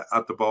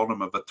at the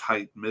bottom of a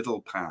tight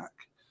middle pack.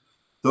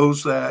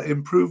 Those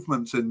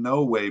improvements in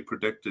no way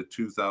predicted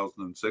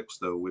 2006,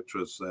 though, which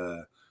was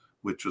a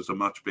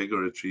much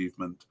bigger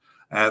achievement.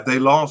 They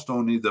lost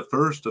only the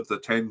first of the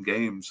 10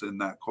 games in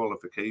that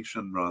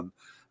qualification run,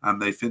 and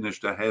they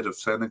finished ahead of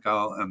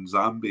Senegal and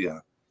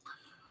Zambia.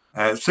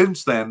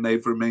 Since then,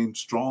 they've remained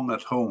strong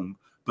at home,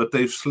 but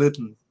they've slid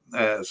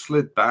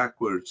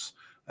backwards,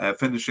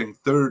 finishing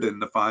 3rd in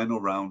the final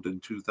round in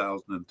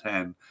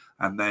 2010,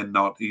 and then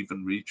not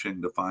even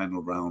reaching the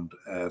final round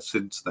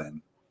since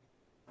then.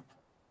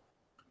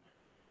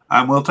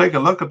 And we'll take a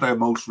look at their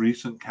most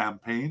recent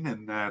campaign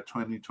in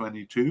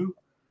 2022.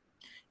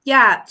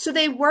 Yeah, so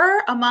they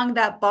were among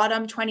that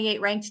bottom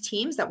 28 ranked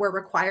teams that were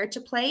required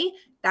to play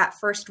that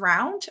first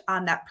round,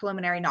 that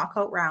preliminary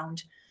knockout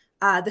round.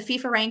 The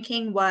FIFA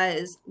ranking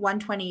was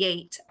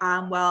 128,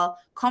 while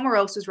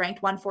Comoros was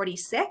ranked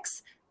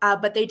 146,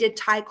 but they did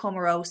tie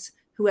Comoros,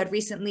 who had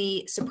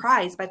recently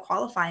surprised by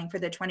qualifying for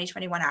the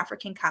 2021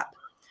 African Cup.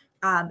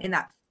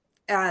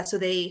 So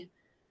they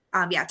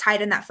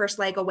tied in that first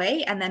leg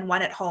away and then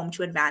won at home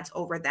to advance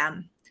over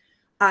them.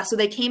 So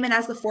they came in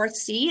as the 4th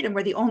seed and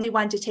were the only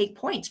one to take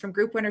points from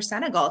group winner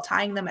Senegal,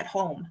 tying them at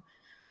home.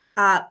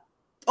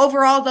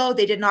 Overall, though,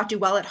 they did not do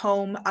well at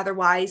home,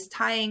 otherwise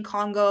tying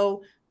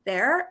Congo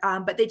there,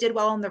 but they did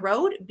well on the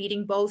road,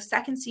 beating both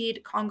 2nd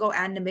seed Congo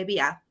and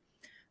Namibia.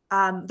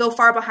 Though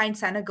far behind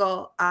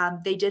Senegal,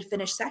 they did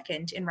finish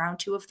 2nd in round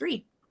 2 of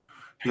 3.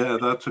 Yeah,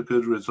 that's a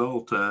good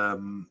result.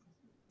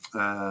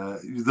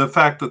 The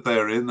fact that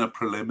they're in a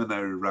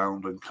preliminary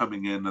round and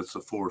coming in as the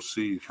 4th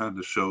seed kind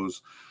of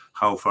shows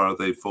how far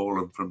they've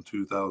fallen from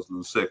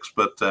 2006.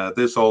 But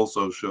this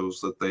also shows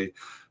that they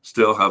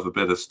still have a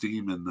bit of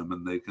steam in them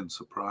and they can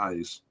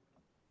surprise,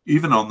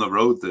 even on the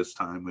road this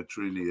time, which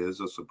really is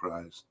a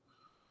surprise.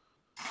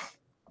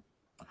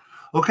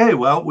 Okay,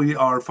 well, we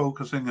are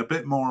focusing a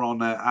bit more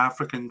on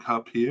African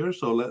Cup here.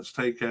 So let's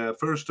take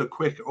first a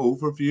quick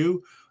overview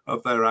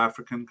of their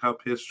African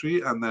Cup history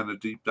and then a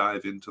deep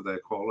dive into their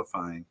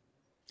qualifying.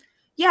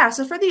 Yeah,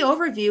 so for the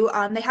overview,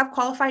 they have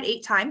qualified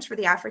 8 times for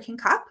the African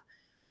Cup.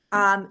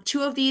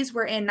 2 of these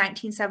were in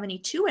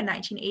 1972 and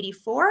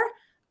 1984.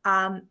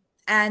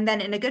 And then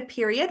in a good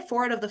period,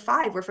 4 out of the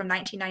 5 were from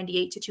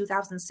 1998 to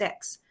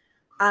 2006.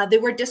 They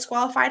were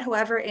disqualified,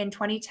 however, in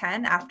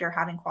 2010 after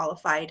having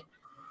qualified.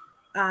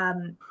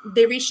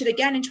 They reached it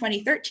again in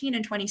 2013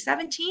 and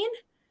 2017.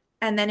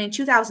 And then in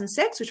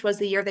 2006, which was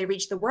the year they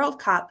reached the World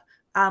Cup,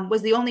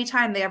 was the only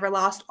time they ever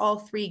lost all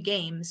 3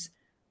 games.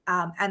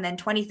 And then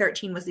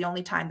 2013 was the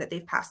only time that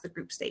they've passed the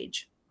group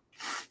stage.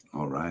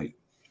 All right.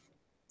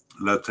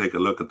 Let's take a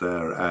look at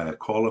their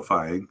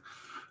qualifying.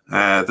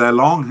 Their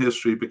long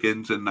history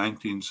begins in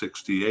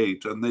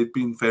 1968, and they've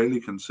been fairly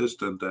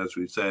consistent, as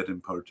we said, in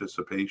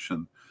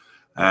participation,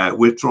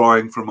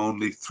 withdrawing from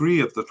only 3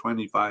 of the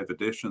 25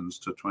 editions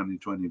to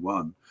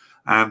 2021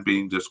 and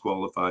being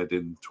disqualified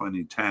in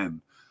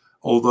 2010,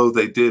 although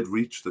they did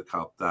reach the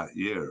Cup that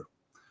year.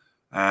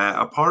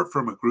 Apart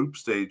from a group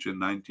stage in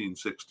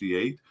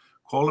 1968,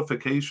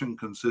 qualification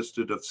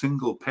consisted of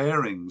single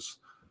pairings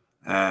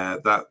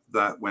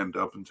that went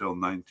up until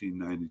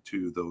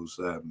 1992,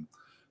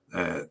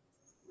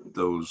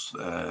 those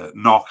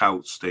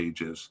knockout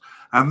stages.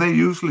 And they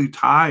usually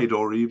tied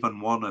or even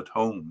won at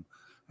home,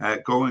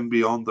 going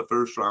beyond the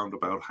first round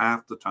about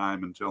half the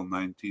time until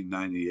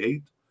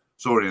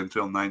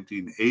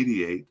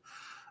 1988,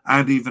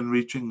 and even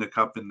reaching the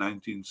Cup in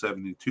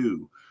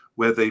 1972,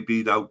 where they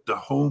beat out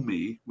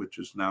Dahomey, which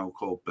is now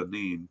called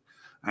Benin,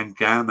 and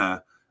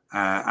Ghana.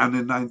 And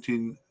in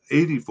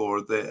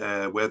 84,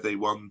 where they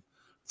won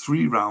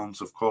 3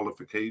 rounds of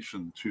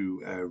qualification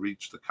to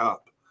reach the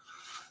Cup.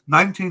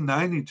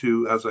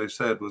 1992, as I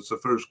said, was the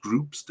first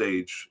group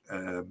stage.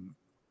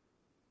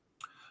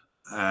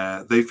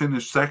 They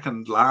finished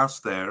second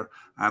last there,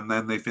 and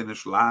then they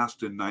finished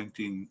last in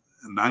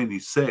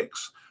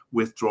 1996,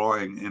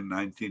 withdrawing in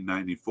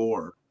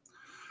 1994.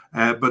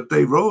 But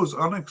they rose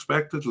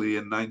unexpectedly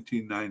in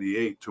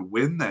 1998 to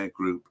win their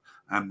group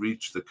and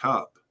reach the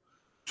Cup.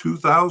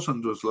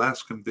 2000 was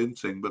less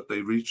convincing, but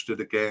they reached it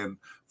again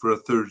for a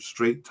third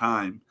straight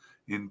time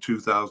in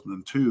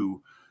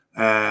 2002.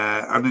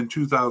 And in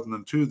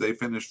 2002, they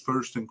finished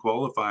first in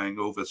qualifying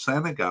over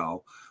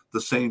Senegal,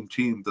 the same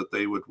team that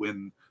they would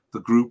win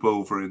the group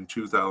over in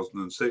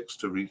 2006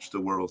 to reach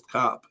the World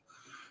Cup.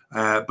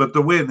 But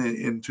the win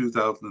in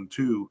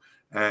 2002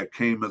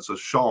 came as a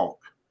shock.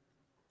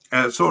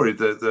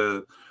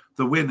 The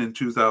win in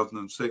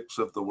 2006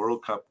 of the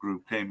World Cup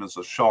group came as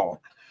a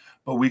shock.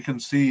 But we can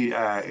see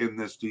in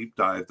this deep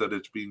dive that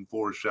it's been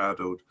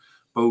foreshadowed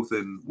both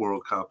in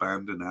World Cup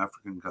and in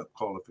African Cup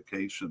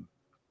qualification.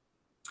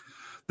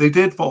 They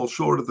did fall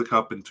short of the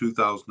Cup in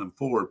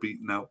 2004,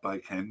 beaten out by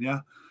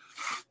Kenya.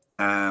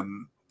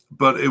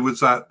 But it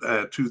was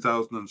that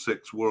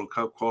 2006 World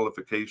Cup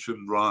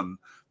qualification run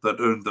that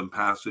earned them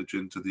passage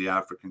into the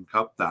African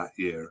Cup that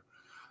year.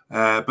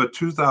 But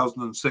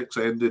 2006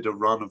 ended a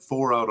run of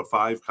 4 out of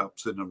 5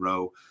 Cups in a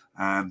row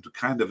and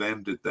kind of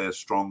ended their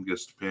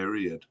strongest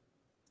period.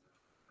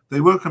 They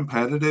were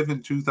competitive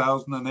in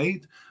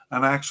 2008,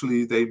 and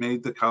actually they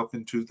made the Cup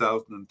in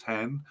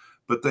 2010,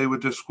 but they were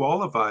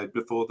disqualified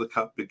before the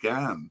Cup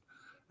began.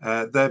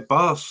 Their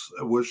bus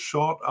was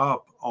shot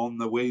up on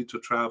the way to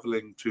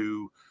traveling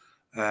to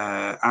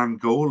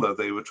Angola.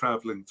 They were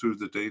traveling through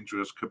the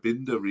dangerous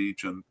Cabinda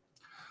region.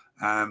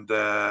 And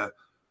at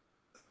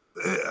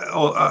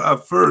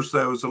first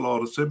there was a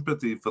lot of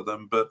sympathy for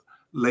them, but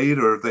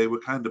later they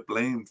were kind of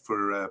blamed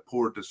for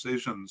poor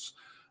decisions.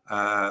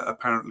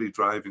 Apparently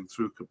driving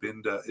through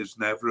Cabinda is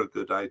never a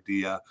good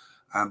idea,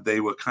 and they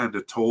were kind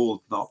of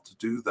told not to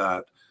do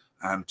that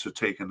and to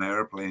take an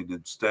airplane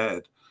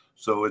instead.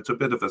 So it's a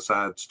bit of a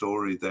sad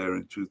story there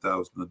in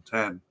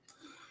 2010.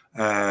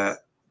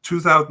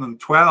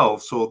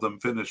 2012 saw them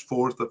finish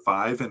 4th of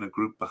 5 in a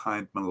group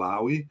behind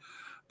Malawi,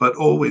 but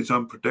always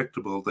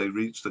unpredictable. They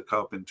reached the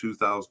Cup in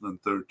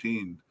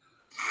 2013.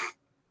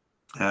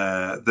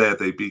 There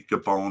they beat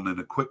Gabon in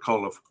a quick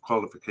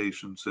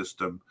qualification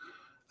system,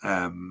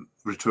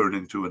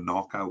 returning to a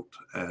knockout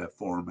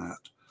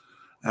format.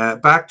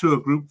 Back to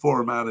a group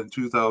format in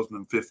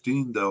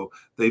 2015, though,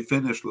 they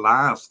finished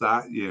last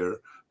that year,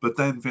 but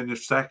then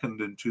finished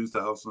second in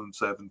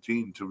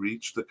 2017 to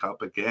reach the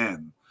Cup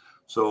again.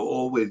 So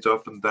always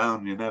up and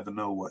down. You never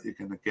know what you're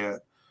going to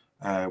get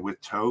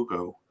with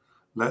Togo.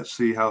 Let's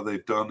see how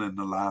they've done in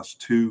the last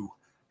 2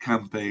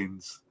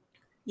 campaigns.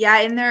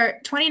 Yeah, in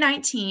their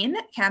 2019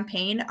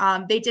 campaign,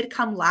 they did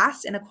come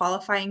last in a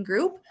qualifying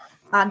group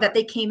that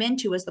they came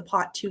into as the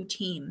pot 2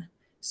 team.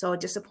 So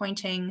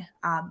disappointing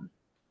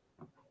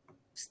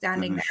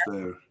standing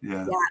there.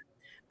 Yeah.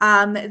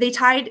 They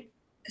tied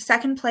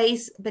second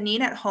place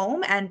Benin at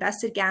home and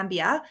bested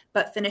Gambia,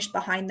 but finished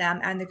behind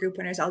them and the group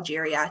winners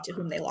Algeria, to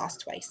whom they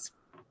lost twice.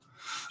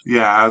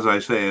 Yeah, as I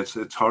say,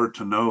 it's hard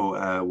to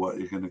know what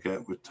you're going to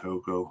get with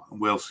Togo. And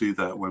we'll see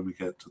that when we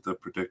get to the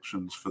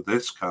predictions for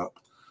this Cup.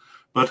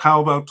 But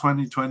how about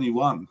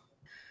 2021?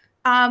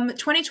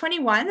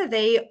 2021,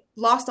 they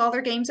lost all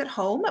their games at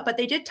home, but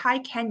they did tie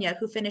Kenya,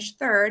 who finished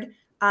 3rd,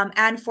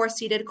 and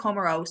 4th-seeded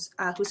Comoros,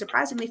 who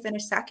surprisingly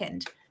finished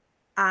 2nd.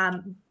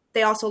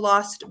 They also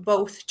lost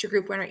both to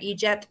group winner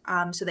Egypt,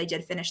 so they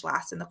did finish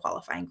last in the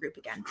qualifying group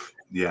again.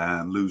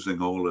 Yeah, and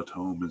losing all at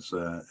home is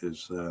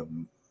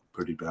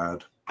pretty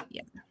bad.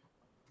 Yeah.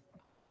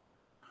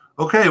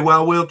 Okay,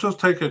 well, we'll just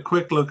take a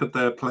quick look at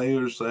their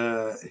players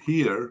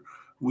here.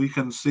 We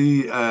can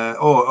see,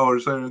 or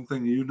is there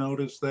anything you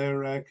noticed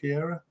there,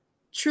 Kiara?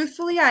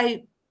 Truthfully,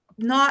 I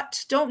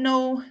don't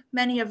know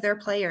many of their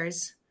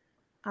players.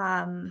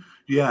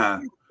 Yeah.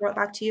 Throw it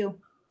back to you.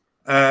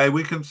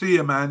 We can see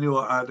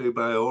Emmanuel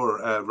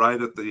Adebayor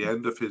right at the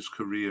end of his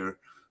career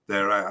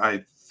there.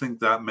 I think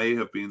that may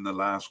have been the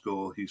last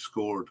goal he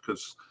scored,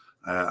 because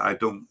I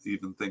don't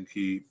even think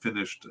he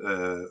finished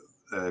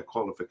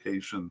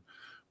qualification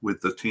with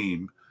the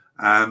team.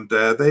 And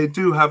they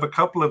do have a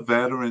couple of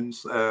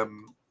veterans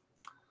in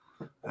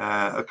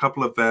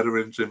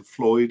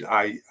Floyd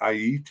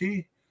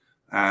Aiti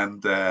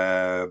and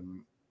a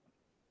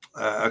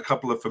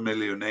couple of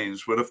familiar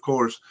names. But of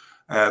course,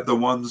 the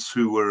ones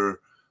who were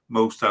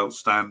most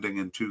outstanding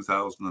in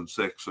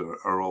 2006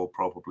 are all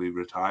probably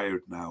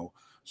retired now.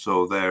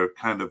 So they're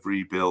kind of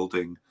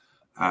rebuilding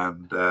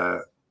and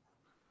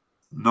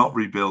not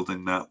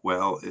rebuilding that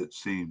well, it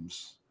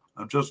seems.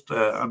 I'm just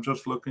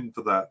looking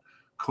for that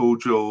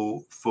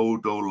Kojo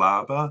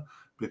Fodolaba,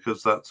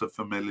 because that's a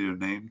familiar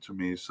name to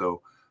me.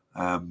 So,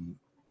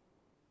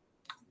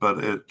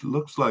 but it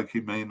looks like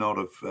he may not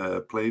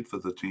have played for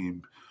the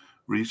team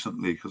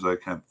recently, because I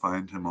can't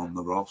find him on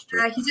the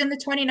roster. He's in the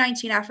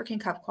 2019 African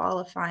Cup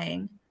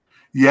qualifying.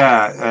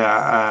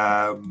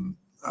 Yeah,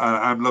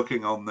 I'm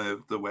looking on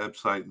the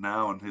website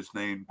now, and his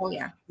name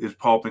is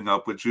popping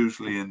up, which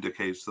usually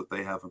indicates that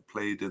they haven't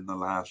played in the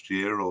last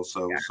year or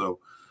so. Yeah. So,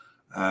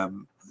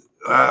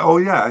 oh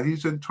yeah,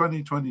 he's in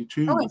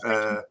 2022.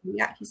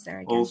 Yeah, he's there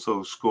again.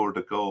 Also scored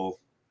a goal.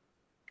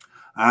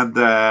 And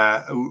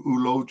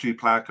Uloji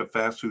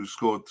Plakafesu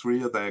scored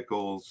three of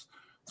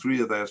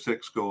their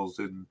 6 goals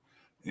in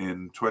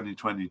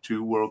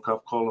 2022 World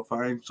Cup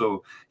qualifying.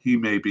 So he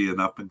may be an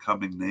up and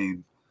coming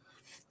name.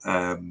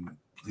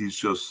 He's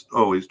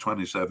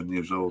 27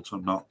 years old, so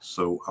not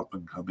so up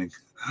and coming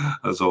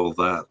as all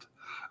that.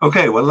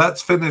 Okay, well,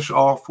 let's finish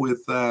off with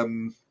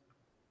a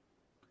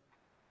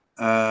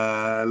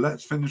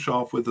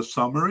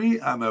summary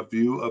and a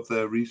view of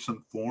their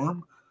recent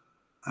form.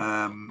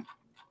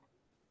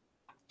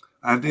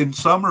 And in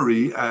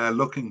summary,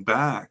 looking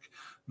back,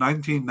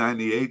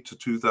 1998 to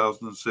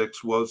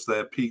 2006 was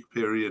their peak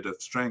period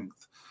of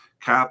strength,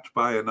 capped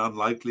by an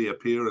unlikely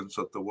appearance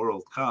at the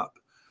World Cup.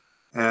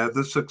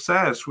 The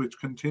success, which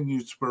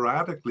continued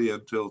sporadically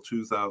until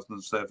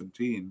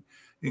 2017,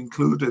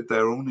 included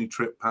their only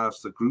trip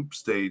past the group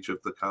stage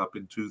of the Cup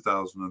in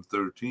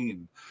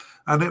 2013,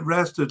 and it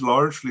rested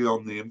largely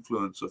on the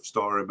influence of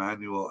star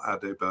Emmanuel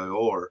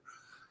Adebayor.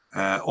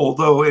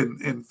 Although,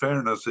 in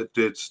fairness, it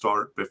did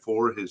start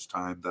before his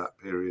time, that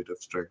period of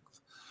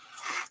strength.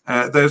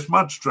 There's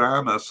much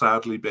drama,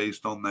 sadly,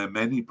 based on their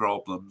many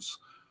problems,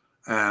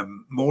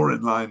 more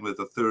in line with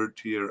a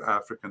third-tier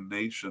African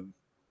nation.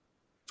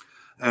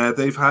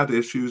 They've had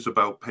issues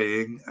about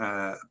paying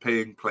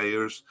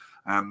players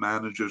and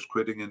managers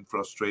quitting in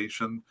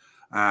frustration.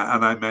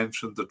 And I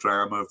mentioned the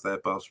drama of their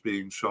bus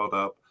being shot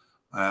up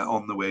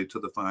on the way to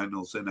the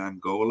finals in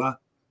Angola.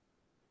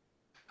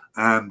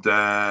 And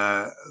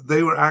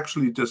they were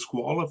actually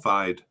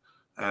disqualified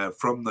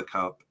from the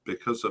Cup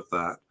because of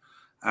that.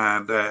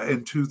 And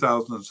in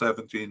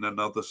 2017,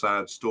 another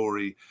sad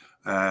story,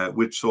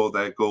 which saw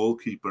their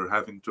goalkeeper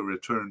having to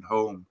return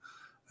home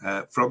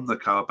from the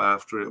Cup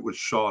after it was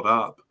shot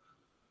up.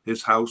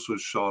 His house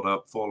was shot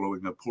up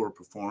following a poor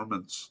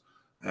performance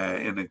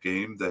in a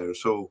game there.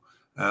 So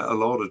a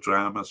lot of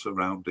drama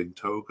surrounding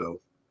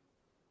Togo.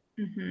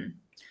 Mm-hmm.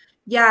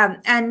 Yeah,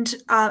 and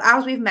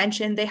as we've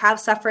mentioned, they have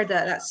suffered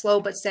that slow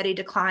but steady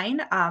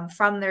decline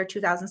from their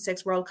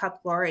 2006 World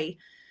Cup glory,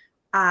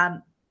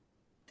 and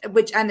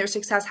their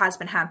success has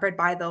been hampered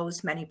by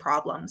those many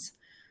problems.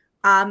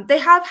 They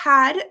have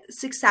had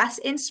success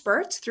in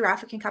spurts through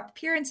African Cup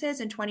appearances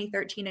in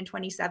 2013 and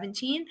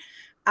 2017.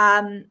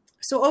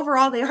 So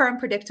overall, they are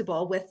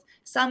unpredictable, with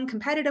some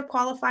competitive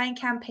qualifying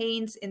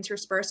campaigns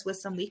interspersed with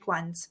some weak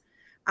ones.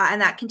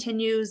 And that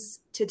continues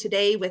to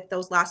today with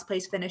those last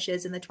place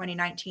finishes in the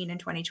 2019 and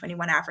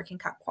 2021 African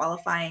Cup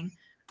qualifying,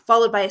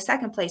 followed by a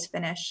second place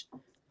finish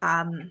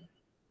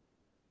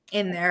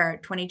in their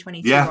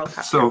 2022 World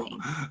Cup campaign.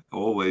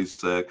 Always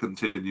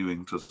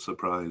continuing to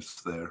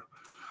surprise there.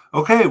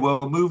 Okay,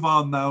 we'll move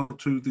on now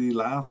to the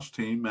last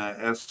team,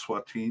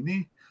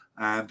 Eswatini.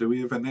 And do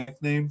we have a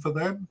nickname for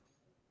them?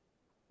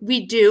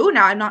 We do.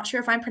 Now, I'm not sure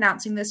if I'm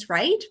pronouncing this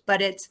right,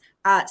 but it's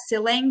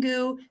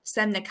Silengu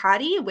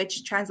Semnekati,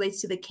 which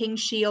translates to the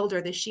King's Shield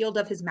or the Shield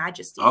of His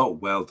Majesty. Oh,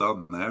 well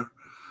done there.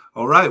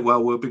 All right,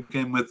 well, we'll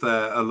begin with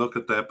a look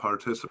at their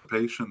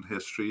participation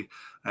history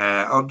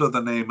under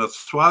the name of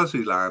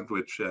Swaziland,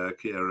 which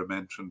Kiera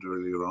mentioned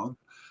earlier on.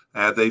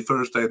 They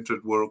first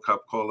entered World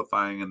Cup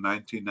qualifying in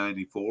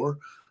 1994,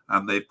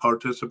 and they've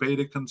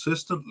participated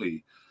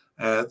consistently.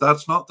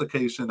 That's not the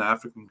case in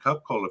African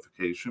Cup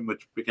qualification,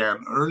 which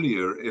began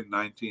earlier in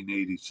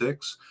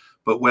 1986,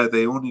 but where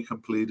they only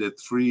completed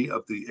 3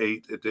 of the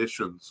 8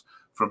 editions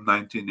from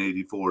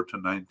 1984 to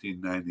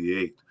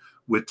 1998,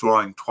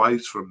 withdrawing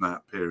twice from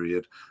that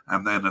period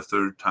and then a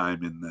third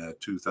time in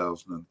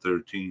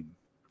 2013.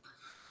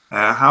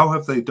 How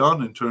have they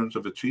done in terms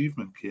of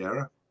achievement,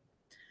 Kiera?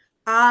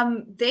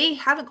 They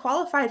haven't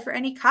qualified for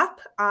any cup,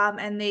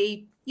 and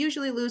they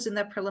usually lose in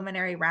the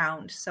preliminary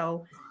round.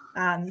 So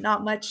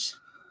not much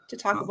to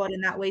talk about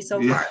in that way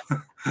so far.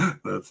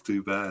 That's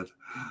too bad.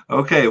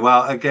 Okay,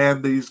 well,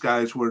 again, these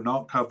guys were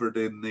not covered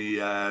in the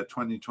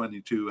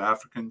 2022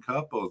 African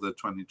Cup or the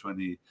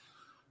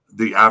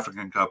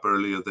African Cup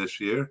earlier this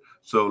year.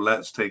 So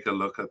let's take a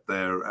look at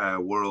their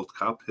World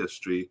Cup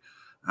history.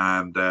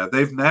 And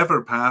they've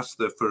never passed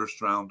the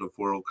first round of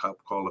World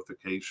Cup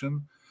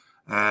qualification.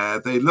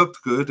 They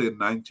looked good in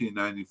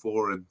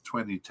 1994 and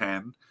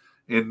 2010.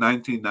 In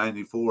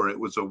 1994, it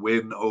was a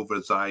win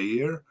over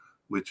Zaire,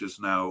 which is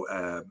now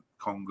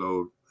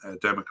Congo,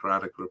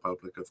 Democratic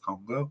Republic of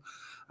Congo.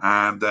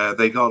 And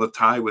they got a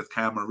tie with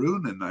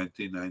Cameroon in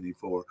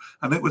 1994.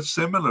 And it was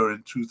similar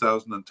in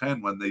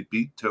 2010 when they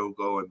beat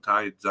Togo and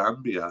tied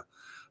Zambia.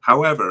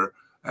 However,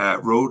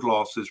 road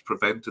losses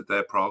prevented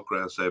their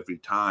progress every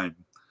time.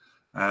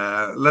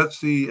 Let's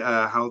see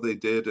how they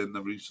did in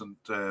the recent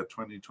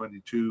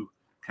 2022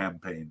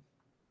 campaign.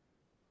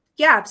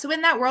 Yeah, so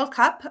in that World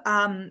Cup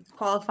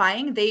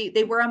qualifying,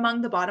 they were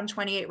among the bottom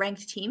 28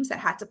 ranked teams that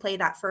had to play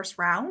that first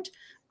round.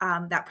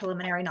 that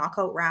preliminary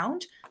knockout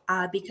round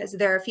because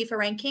their FIFA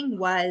ranking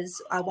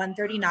was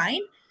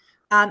 139.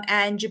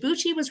 And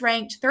Djibouti was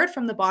ranked third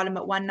from the bottom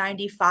at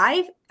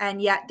 195,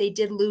 and yet they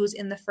did lose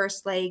in the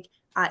first leg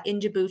in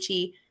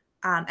Djibouti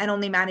and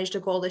only managed a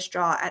goalless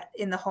draw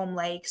in the home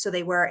leg, so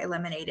they were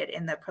eliminated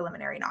in the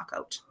preliminary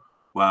knockout.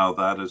 Wow,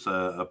 that is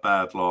a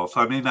bad loss.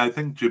 I mean, I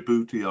think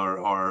Djibouti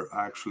are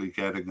actually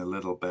getting a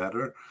little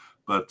better,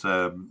 but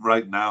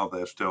right now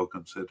they're still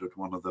considered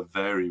one of the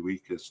very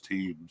weakest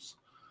teams.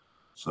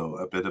 So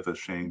a bit of a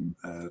shame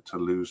to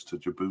lose to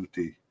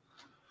Djibouti.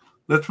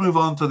 Let's move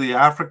on to the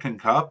African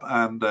Cup,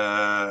 and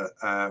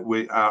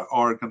we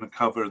are going to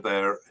cover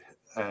their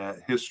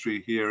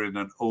history here in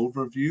an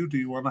overview. Do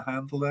you want to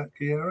handle that,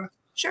 Kiara?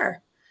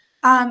 Sure.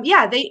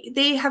 Yeah,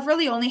 they have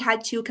really only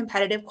had 2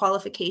 competitive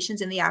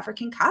qualifications in the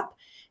African Cup.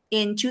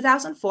 In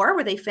 2004,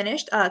 where they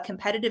finished a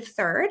competitive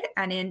third,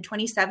 and in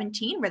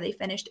 2017, where they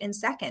finished in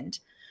second.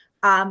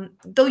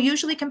 Though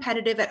usually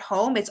competitive at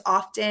home, it's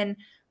often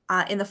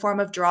in the form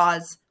of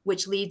draws,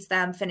 which leads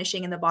them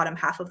finishing in the bottom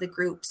half of the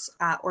groups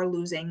or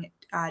losing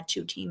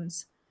 2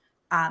 teams.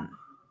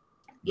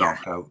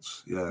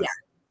 Knockouts, yeah.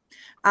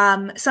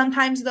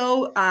 Sometimes,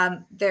 though,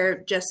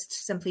 they're just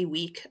simply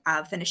weak,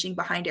 finishing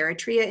behind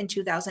Eritrea in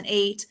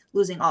 2008,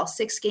 losing all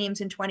 6 games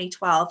in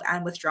 2012,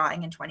 and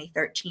withdrawing in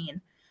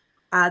 2013.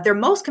 Their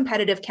most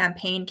competitive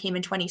campaign came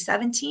in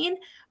 2017,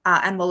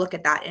 and we'll look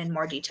at that in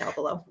more detail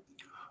below.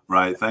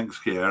 Right, thanks,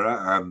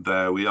 Kiara. And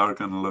we are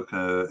going to look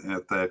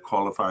at the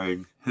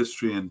qualifying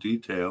history in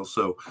detail.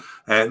 So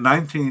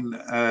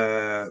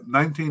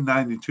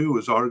 1992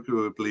 was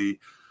arguably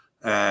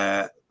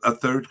a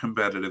third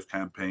competitive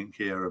campaign.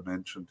 Kiara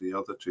mentioned the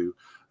other 2.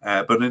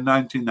 But in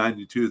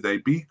 1992, they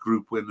beat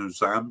group winner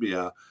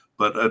Zambia,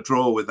 but a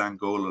draw with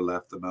Angola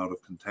left them out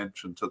of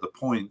contention to the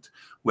point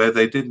where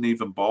they didn't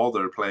even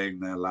bother playing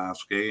their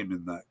last game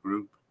in that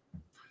group.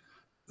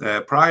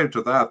 Prior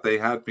to that, they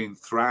had been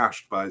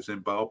thrashed by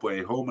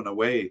Zimbabwe home and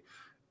away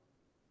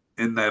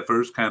in their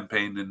first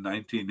campaign in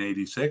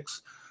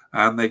 1986,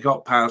 and they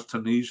got past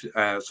Tanzania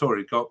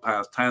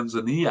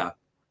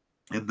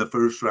in the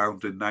first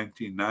round in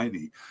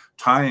 1990,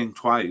 tying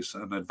twice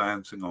and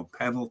advancing on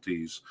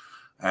penalties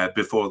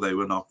before they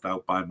were knocked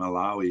out by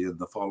Malawi in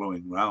the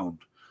following round.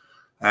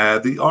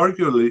 The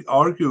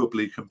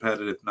arguably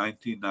competitive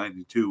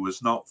 1992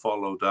 was not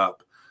followed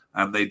up,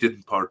 and they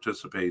didn't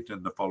participate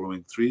in the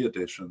following 3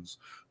 editions,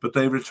 but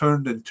they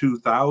returned in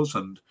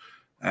 2000,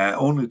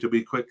 only to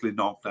be quickly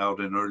knocked out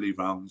in early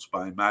rounds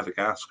by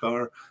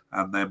Madagascar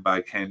and then by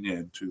Kenya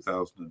in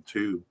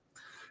 2002.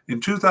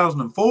 In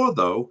 2004,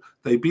 though,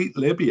 they beat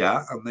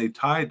Libya and they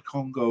tied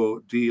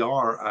Congo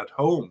DR at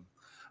home,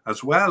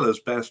 as well as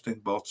besting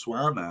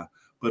Botswana,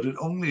 but it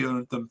only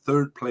earned them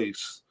third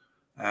place.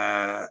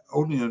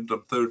 Only earned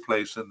them third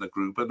place in the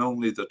group, and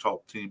only the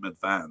top team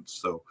advanced.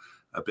 So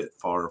a bit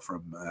far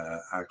from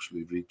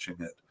actually reaching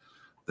it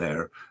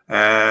there.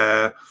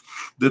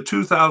 The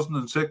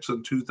 2006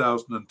 and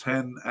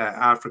 2010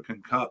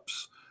 African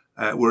Cups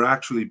were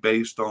actually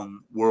based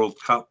on World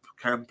Cup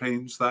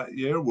campaigns that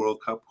year,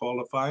 World Cup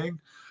qualifying,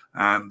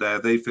 and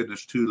they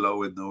finished too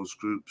low in those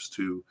groups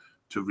to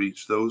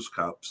reach those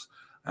cups,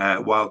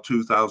 while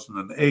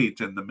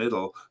 2008 in the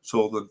middle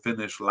saw them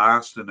finish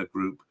last in a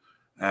group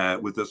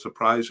with a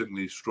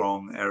surprisingly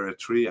strong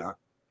Eritrea.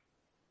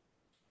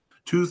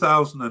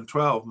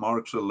 2012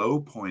 marks a low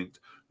point,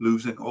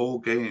 losing all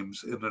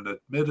games in an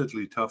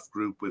admittedly tough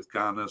group with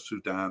Ghana,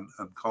 Sudan,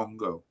 and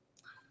Congo.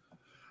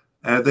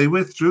 They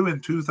withdrew in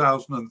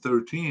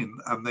 2013,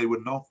 and they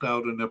were knocked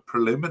out in a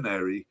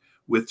preliminary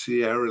with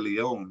Sierra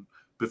Leone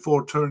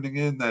before turning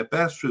in their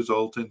best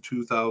result in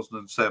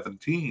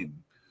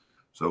 2017.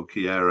 So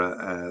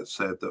Kiara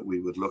said that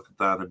we would look at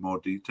that in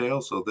more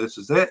detail. So this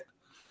is it.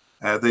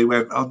 They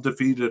went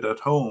undefeated at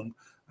home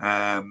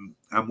and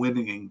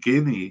winning in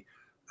Guinea.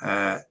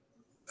 Away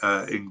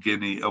in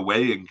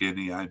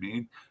Guinea, I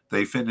mean,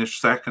 they finished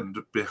second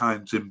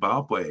behind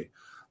Zimbabwe.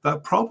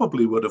 That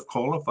probably would have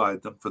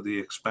qualified them for the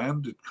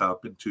expanded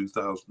cup in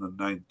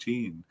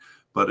 2019,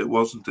 but it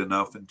wasn't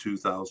enough in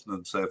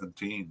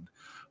 2017.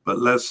 But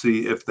let's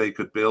see if they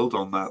could build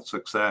on that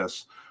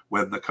success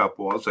when the cup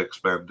was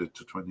expanded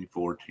to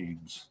 24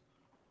 teams.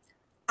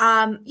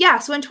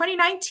 So in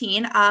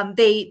 2019,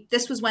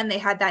 this was when they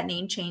had that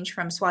name change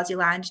from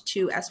Swaziland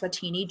to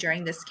Eswatini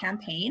during this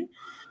campaign.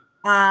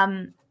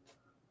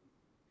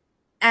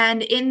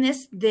 And in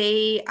this,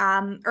 they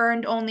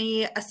earned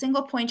only a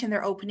single point in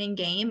their opening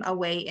game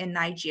away in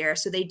Niger.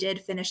 So they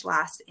did finish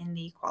last in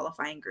the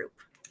qualifying group.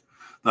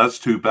 That's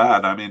too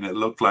bad. I mean, it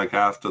looked like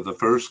after the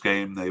first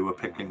game they were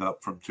picking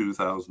up from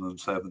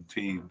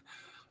 2017,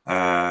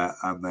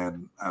 and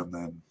then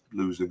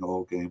losing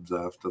all games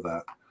after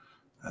that.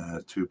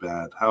 Too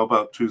bad. How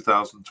about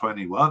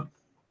 2021?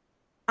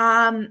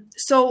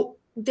 So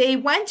they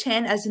went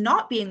in as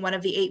not being one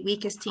of the 8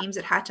 weakest teams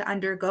that had to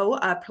undergo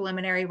a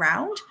preliminary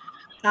round.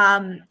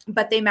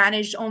 But they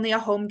managed only a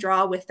home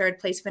draw with third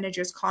place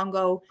finishers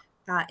Congo,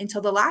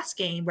 until the last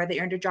game where they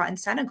earned a draw in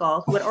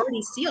Senegal, who had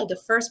already sealed a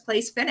first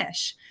place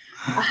finish.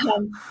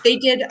 They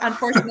did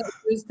unfortunately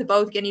lose to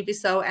both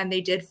Guinea-Bissau, and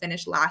they did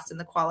finish last in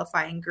the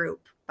qualifying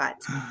group.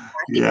 But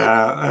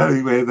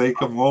anyway, they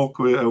can walk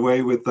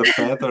away with the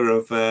feather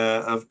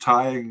of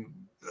tying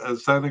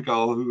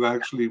Senegal, who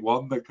actually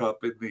won the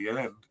cup in the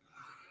end.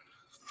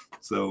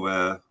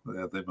 So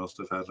they must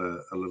have had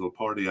a little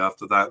party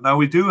after that. Now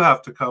we do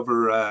have to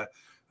cover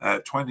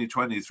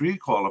 2023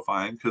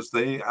 qualifying, because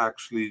they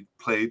actually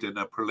played in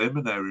a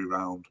preliminary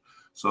round,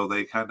 so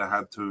they kind of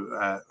had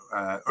to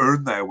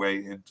earn their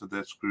way into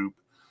this group.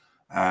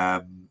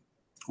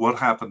 What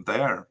happened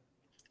there?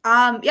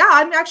 I'm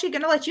actually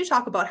going to let you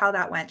talk about how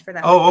that went for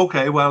them. Oh,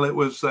 okay. Well, it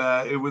was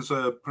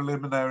a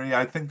preliminary.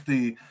 I think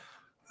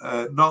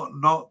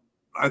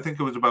I think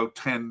it was about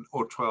 10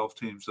 or 12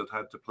 teams that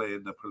had to play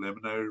in the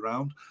preliminary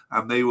round,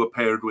 and they were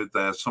paired with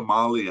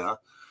Somalia.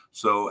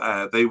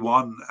 So they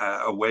won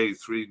away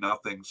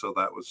 3-0. So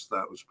that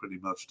was pretty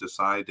much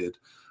decided,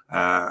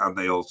 and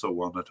they also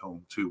won at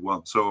home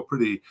 2-1. So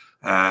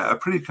a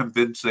pretty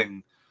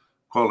convincing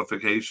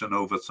qualification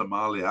over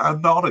Somalia,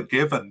 and not a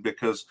given,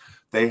 because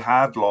they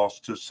had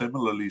lost to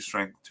similarly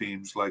strength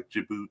teams like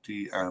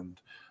Djibouti and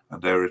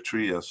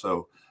Eritrea.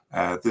 So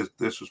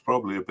this was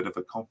probably a bit of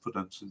a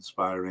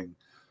confidence-inspiring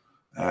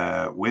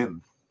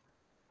win.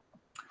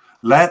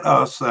 Let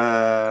us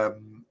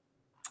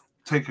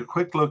take a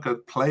quick look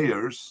at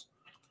players.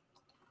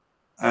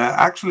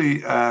 I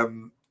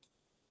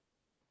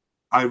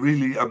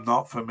really am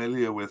not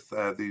familiar with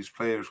these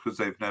players because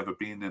they've never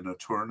been in a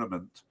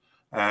tournament.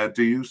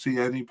 Do you see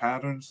any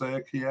patterns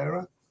there,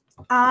 Kiera?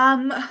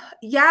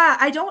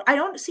 I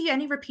don't see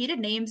any repeated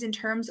names in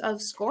terms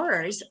of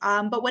scorers.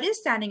 But what is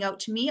standing out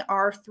to me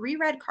are 3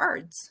 red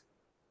cards.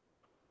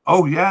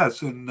 Oh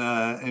yes, in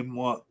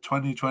what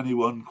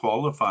 2021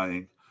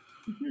 qualifying.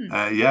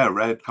 Mm-hmm.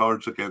 Red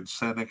cards against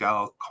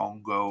Senegal,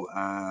 Congo,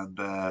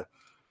 and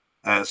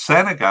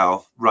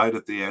Senegal right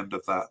at the end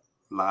of that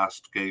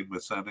last game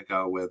with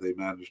Senegal where they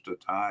managed to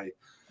tie.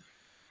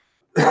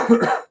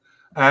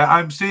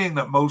 I'm seeing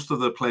that most of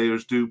the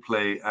players do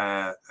play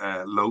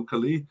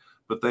locally,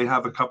 but they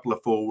have a couple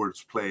of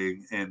forwards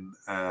playing in,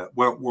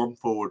 one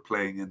forward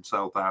playing in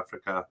South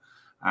Africa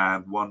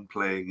and one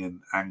playing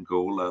in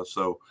Angola.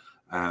 So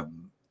a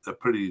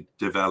pretty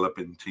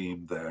developing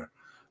team there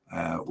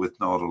with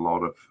not a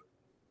lot of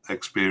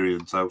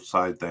experience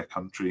outside their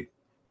country.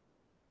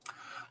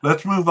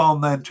 Let's move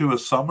on then to a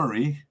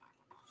summary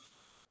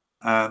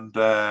and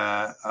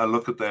a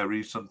look at their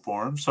recent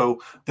form.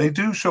 So they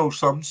do show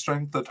some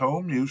strength at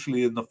home,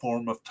 usually in the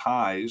form of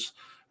ties.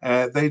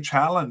 They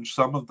challenge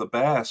some of the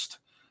best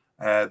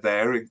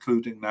there,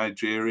 including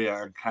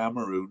Nigeria and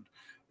Cameroon.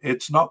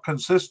 It's not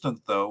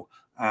consistent, though,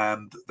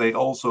 and they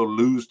also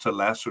lose to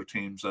lesser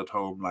teams at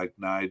home like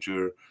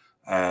Niger,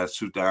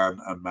 Sudan,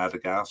 and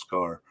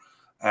Madagascar.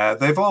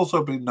 They've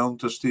also been known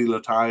to steal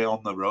a tie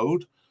on the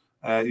road,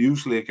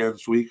 usually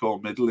against weak or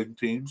middling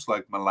teams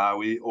like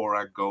Malawi or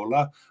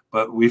Angola,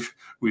 but we've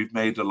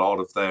made a lot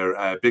of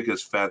their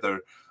biggest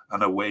feather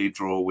an away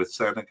draw with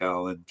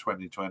Senegal in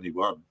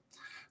 2021.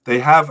 They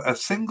have a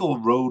single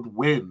road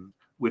win,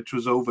 which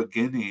was over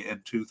Guinea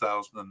in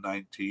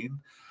 2019,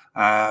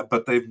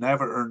 but they've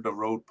never earned a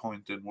road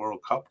point in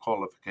World Cup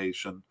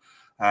qualification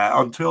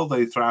until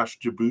they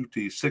thrashed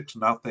Djibouti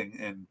 6-0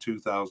 in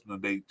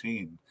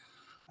 2018.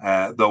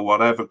 Though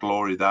whatever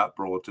glory that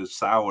brought is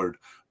soured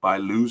by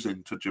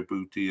losing to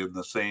Djibouti in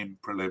the same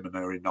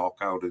preliminary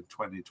knockout in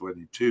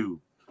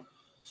 2022.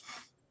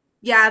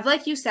 Yeah,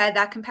 like you said,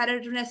 that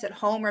competitiveness at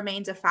home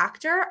remains a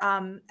factor.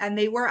 And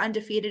they were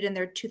undefeated in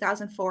their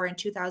 2004 and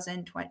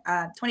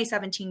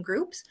 2017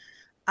 groups,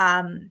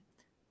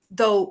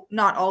 though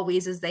not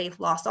always, as they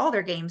lost all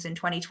their games in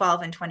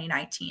 2012 and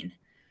 2019.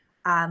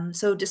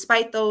 So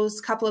despite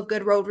those couple of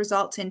good road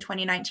results in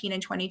 2019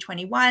 and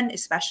 2021,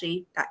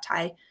 especially that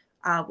tie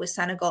with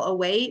Senegal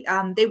away,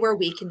 they were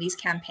weak in these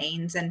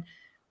campaigns, and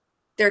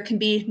there can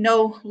be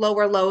no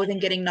lower low than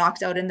getting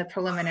knocked out in the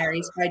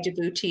preliminaries by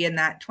Djibouti in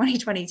that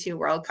 2022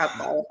 World Cup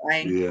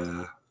qualifying.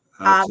 Yeah,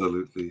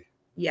 absolutely.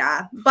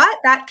 But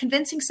that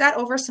convincing set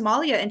over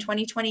Somalia in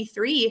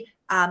 2023,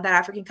 that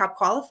African Cup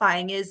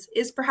qualifying is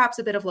perhaps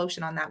a bit of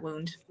lotion on that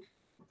wound.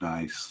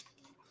 Nice.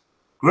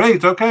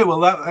 Great. Okay, well,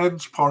 that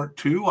ends part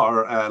 2,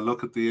 our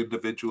look at the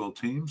individual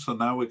teams. So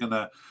now we're going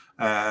to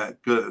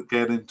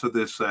get into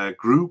this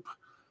group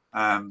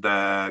and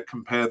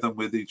compare them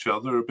with each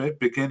other a bit,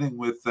 beginning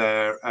with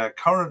their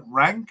current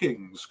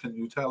rankings. Can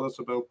you tell us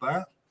about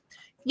that?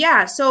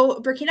 Yeah, so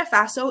Burkina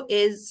Faso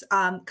is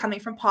coming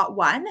from pot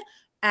 1,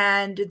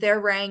 and they're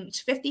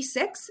ranked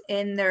 56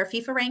 in their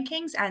FIFA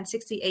rankings and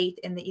 68th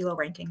in the ELO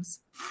rankings.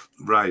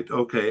 Right,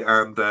 okay,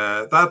 and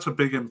that's a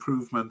big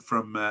improvement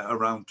from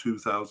around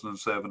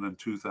 2007 and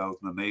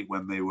 2008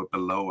 when they were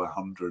below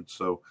 100.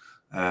 So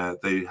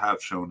they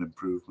have shown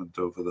improvement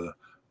over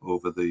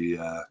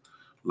the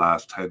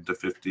last 10 to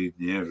 15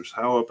 years.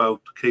 How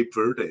about Cape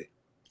Verde?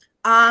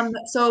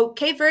 So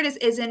Cape Verde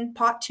is in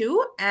pot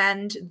 2,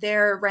 and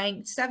they're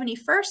ranked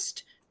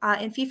 71st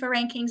in FIFA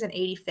rankings and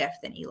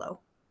 85th in ELO.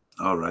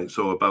 All right,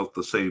 so about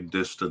the same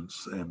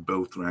distance in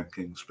both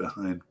rankings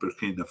behind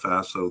Burkina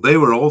Faso. They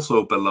were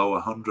also below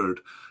 100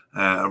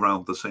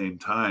 around the same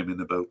time in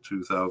about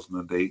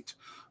 2008.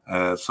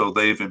 So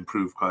they've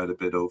improved quite a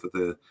bit over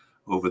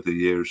the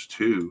years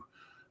too.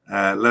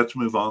 Let's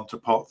move on to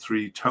pot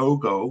 3,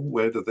 Togo.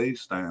 Where do they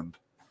stand?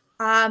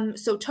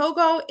 So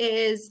Togo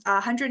is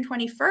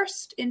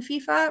 121st in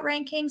FIFA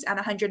rankings and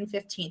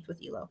 115th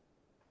with ELO.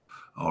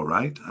 All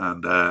right.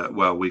 And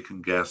well, we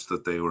can guess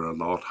that they were a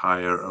lot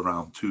higher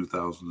around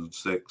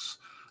 2006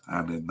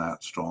 and in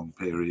that strong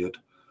period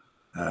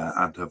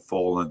and have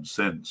fallen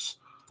since.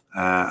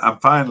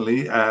 And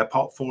finally,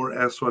 pot 4,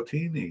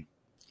 Eswatini.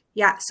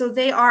 Yeah, so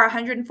they are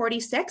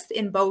 146th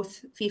in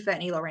both FIFA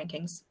and ELO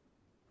rankings.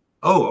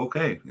 Oh,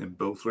 okay, in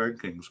both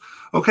rankings.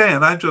 Okay,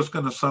 and I'm just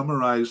going to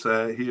summarize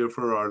here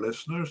for our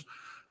listeners,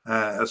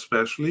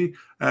 especially.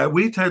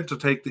 We tend to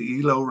take the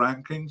ELO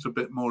rankings a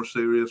bit more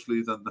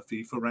seriously than the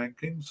FIFA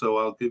rankings, so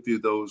I'll give you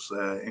those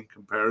in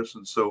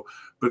comparison. So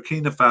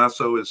Burkina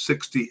Faso is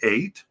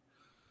 68,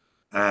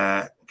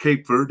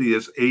 Cape Verde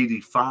is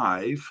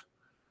 85,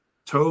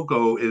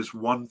 Togo is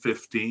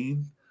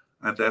 115,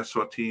 and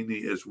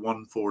Eswatini is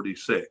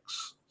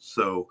 146.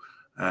 So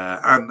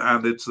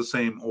and it's the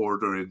same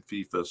order in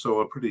FIFA, so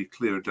a pretty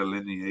clear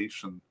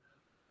delineation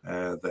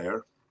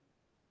there.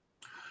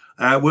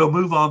 We'll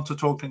move on to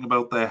talking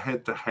about the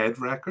head-to-head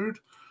record.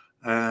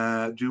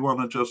 Do you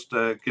want to just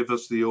give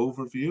us the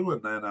overview,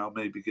 and then I'll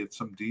maybe give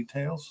some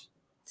details?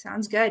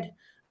 Sounds good.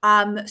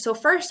 So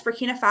first,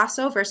 Burkina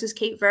Faso versus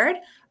Cape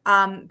Verde.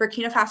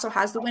 Burkina Faso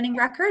has the winning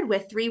record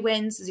with 3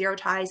 wins, 0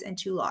 ties, and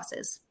 2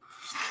 losses.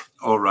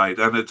 All right,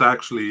 and it's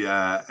actually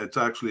a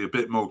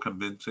bit more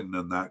convincing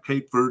than that.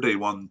 Cape Verde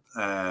won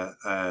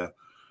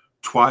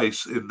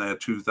twice in their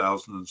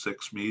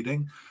 2006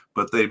 meeting,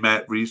 but they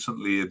met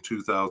recently in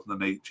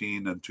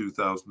 2018 and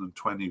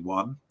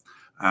 2021,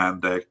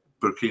 and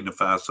Burkina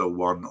Faso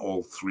won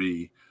all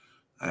three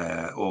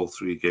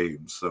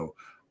games. So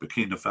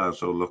Burkina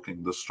Faso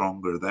looking the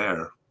stronger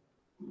there.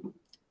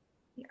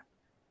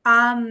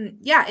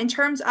 In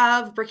terms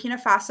of Burkina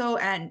Faso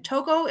and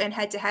Togo in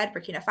head-to-head,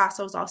 Burkina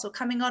Faso is also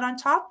coming out on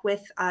top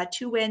with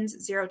 2 wins,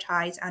 0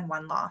 ties, and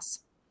 1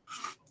 loss.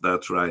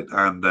 That's right.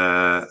 And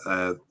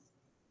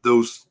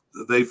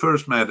they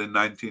first met in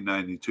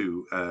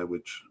 1992,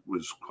 which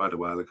was quite a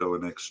while ago,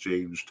 and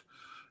exchanged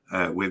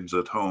wins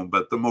at home.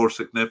 But the more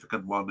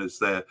significant one is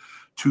the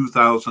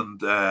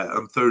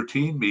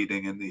 2013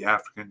 meeting in the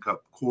African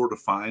Cup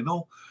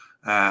quarterfinal,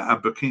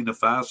 and Burkina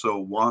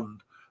Faso won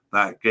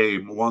that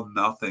game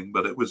 1-0,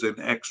 but it was in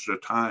extra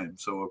time,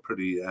 so a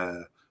pretty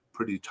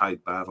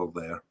tight battle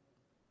there.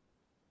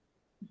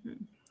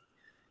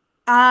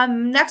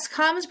 Mm-hmm. Next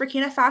comes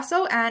Burkina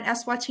Faso and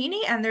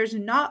Eswatini, and there's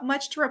not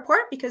much to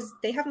report because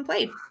they haven't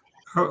played.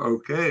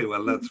 Okay,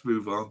 well, let's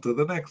move on to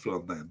the next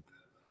one then.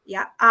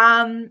 Yeah.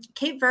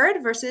 Cape Verde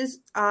versus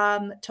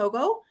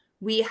Togo.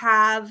 We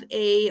have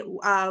a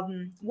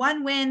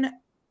 1 win,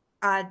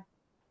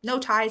 no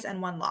ties, and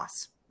 1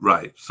 loss.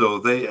 Right. So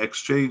they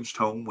exchanged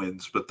home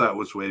wins, but that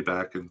was way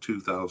back in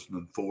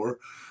 2004.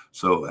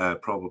 So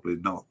probably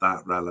not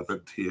that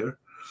relevant here.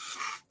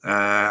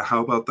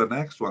 How about the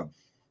next one?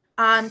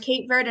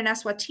 Cape Verde and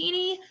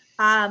Eswatini.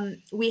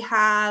 We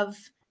have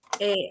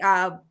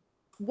a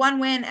 1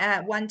 win,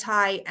 1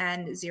 tie,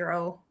 and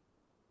 0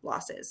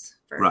 losses.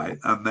 Right.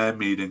 And their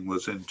meeting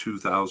was in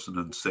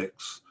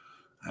 2006,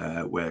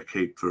 where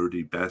Cape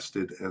Verde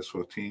bested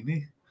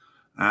Eswatini.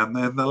 And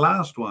then the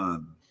last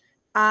one.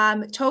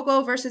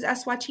 Togo versus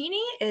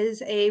Eswatini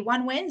is a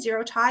 1 win,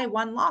 0 tie,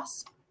 1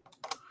 loss.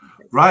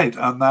 Right,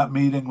 and that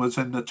meeting was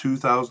in the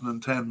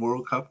 2010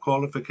 World Cup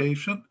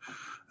qualification,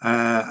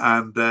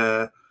 and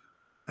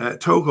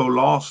Togo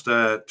lost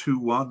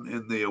 2-1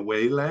 in the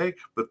away leg,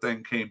 but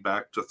then came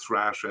back to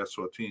thrash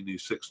Eswatini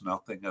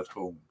 6-0 at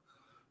home.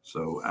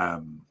 So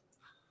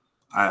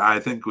I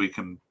think we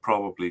can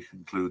probably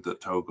conclude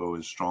that Togo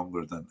is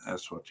stronger than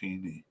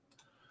Eswatini.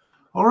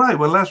 All right,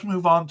 well, let's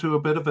move on to a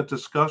bit of a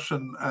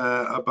discussion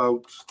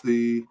about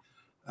the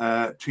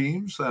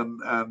teams,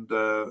 and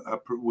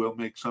we'll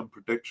make some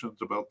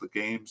predictions about the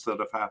games that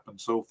have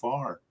happened so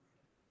far.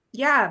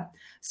 Yeah,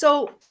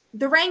 so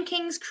the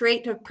rankings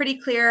create a pretty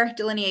clear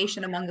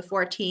delineation among the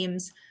 4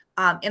 teams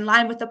in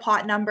line with the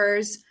pot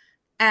numbers,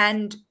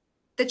 and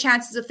the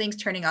chances of things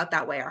turning out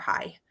that way are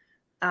high.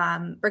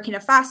 Burkina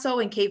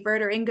Faso and Cape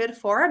Verde are in good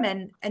form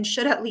and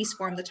should at least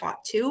form the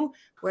top 2,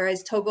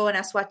 whereas Togo and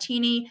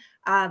Eswatini,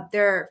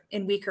 they're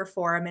in weaker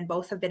form and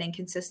both have been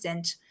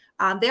inconsistent.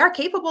 They are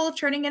capable of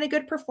turning in a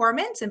good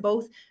performance, and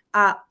both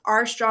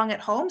are strong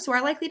at home, so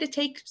are likely to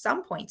take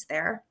some points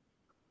there.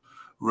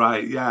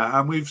 Right, yeah,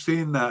 and we've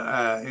seen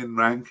that in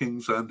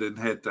rankings and in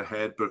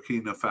head-to-head,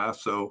 Burkina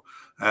Faso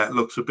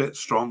looks a bit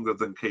stronger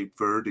than Cape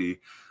Verde.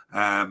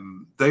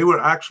 They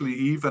were actually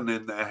even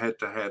in their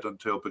head-to-head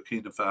until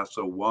Burkina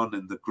Faso won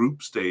in the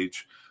group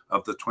stage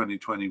of the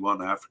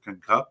 2021 African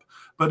Cup.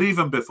 But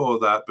even before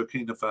that,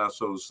 Burkina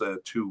Faso's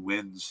 2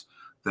 wins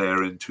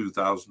there in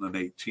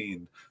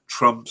 2018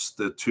 trumps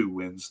the 2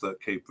 wins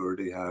that Cape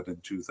Verde had in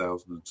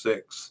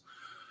 2006.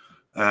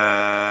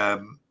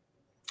 Burkina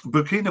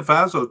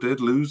Faso did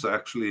lose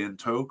actually in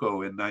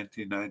Togo in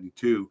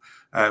 1992,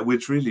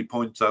 which really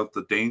points out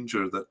the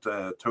danger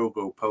that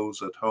Togo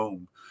pose at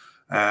home.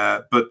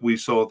 But we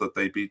saw that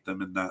they beat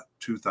them in that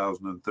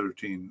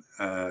 2013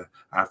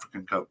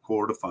 African Cup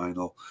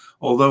quarterfinal,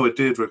 although it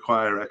did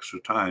require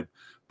extra time.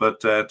 But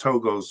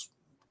Togo's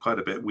quite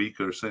a bit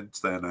weaker since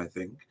then, I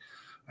think.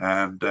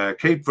 And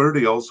Cape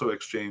Verde also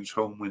exchanged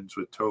home wins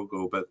with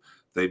Togo, but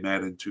they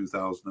met in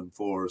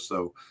 2004.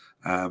 So,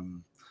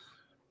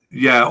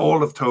 yeah,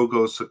 all of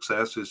Togo's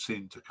successes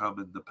seem to come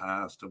in the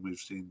past, and we've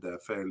seen they're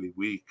fairly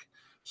weak.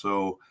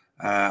 So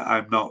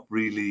I'm not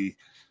really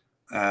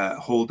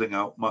holding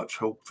out much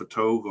hope for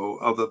Togo,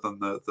 other than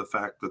the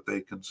fact that they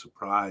can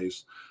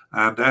surprise,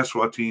 and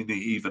Eswatini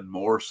even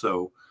more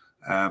so.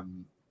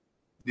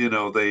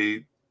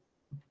 They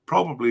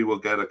probably will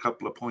get a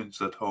couple of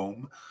points at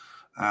home,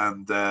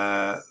 and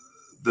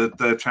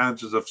the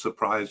chances of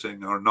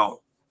surprising are not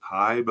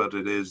high, but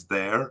it is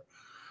there.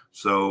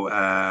 So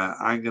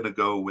I'm going to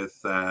go with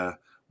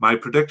my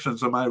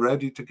predictions. Am I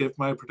ready to give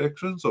my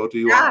predictions, or do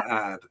you want to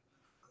add?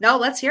 No,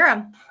 let's hear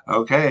them.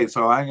 Okay,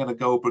 so I'm going to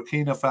go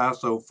Burkina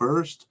Faso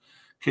first,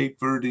 Cape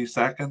Verde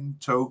second,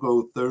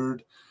 Togo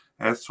third,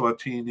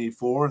 Eswatini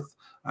fourth,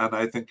 and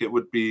I think it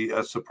would be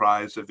a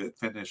surprise if it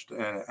finished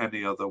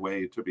any other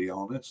way, to be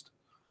honest.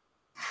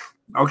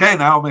 Okay,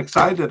 now I'm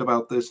excited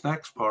about this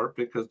next part,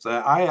 because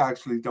I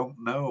actually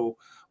don't know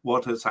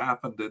what has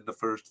happened in the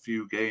first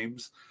few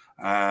games,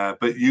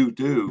 but you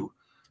do.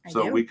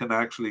 So we can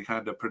actually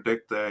kind of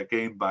predict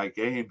game by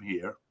game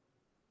here.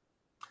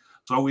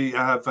 So we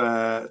have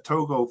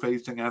Togo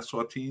facing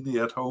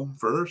Eswatini at home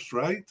first,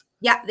 right?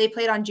 Yeah, they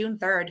played on June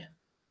 3rd.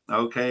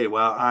 Okay,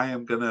 well,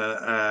 I'm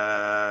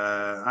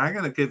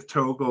gonna give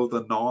Togo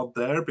the nod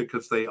there,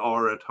 because they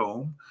are at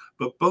home.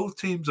 But both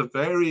teams are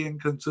very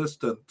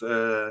inconsistent,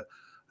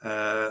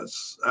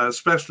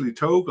 especially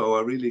Togo.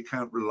 I really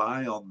can't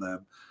rely on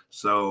them.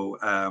 So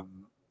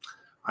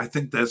I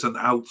think there's an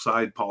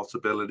outside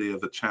possibility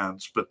of a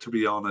chance. But to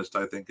be honest,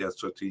 I think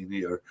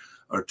Eswatini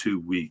are too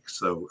weak.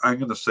 So I'm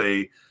going to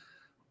say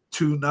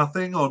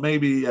 2-0, or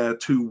maybe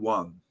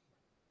 2-1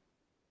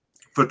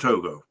 for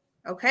Togo.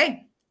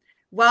 Okay.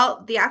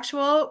 Well, the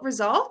actual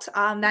result,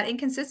 that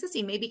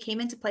inconsistency maybe came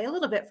into play a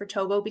little bit for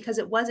Togo, because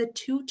it was a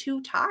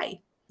 2-2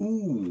 tie.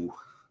 Ooh.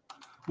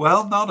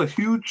 Well, not a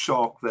huge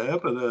shock there,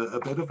 but a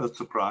bit of a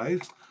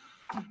surprise.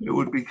 Mm-hmm. It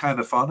would be kind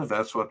of fun if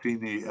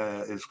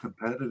Eswatini is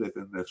competitive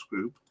in this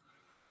group.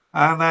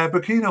 And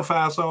Burkina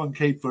Faso and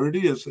Cape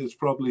Verde is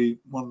probably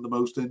one of the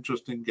most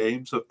interesting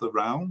games of the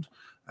round.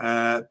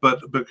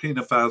 But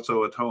Burkina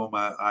Faso at home,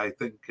 I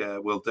think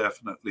will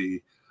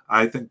definitely...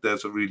 I think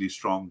there's a really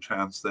strong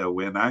chance they'll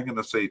win. I'm going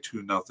to say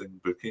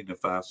 2-0 Burkina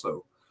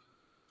Faso.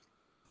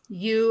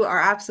 You are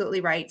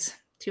absolutely right.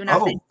 2-0.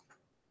 Oh.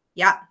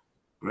 Yeah.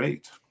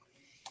 Great.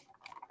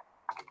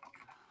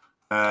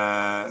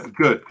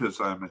 Good, because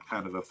I'm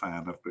kind of a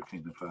fan of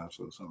Burkina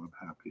Faso, so I'm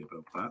happy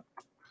about that.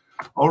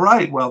 All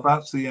right, well,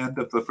 that's the end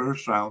of the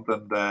first round,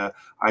 and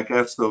I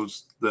guess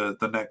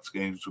the next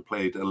games were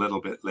played a little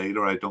bit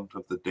later. I don't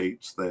have the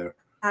dates there.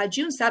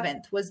 June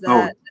 7th was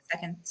the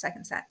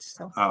second set.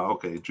 So.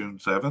 Okay, June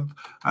 7th.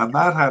 And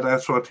that had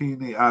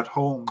Eswatini at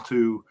home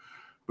to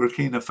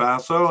Burkina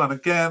Faso. And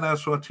again,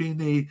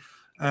 Eswatini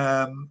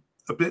a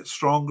bit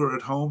stronger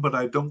at home, but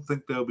I don't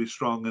think they'll be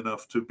strong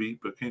enough to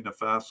beat Burkina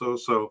Faso.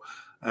 So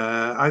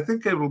I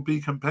think it will be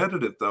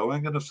competitive, though.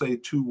 I'm going to say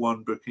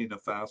 2-1 Burkina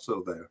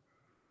Faso there.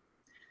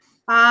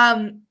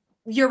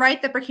 You're right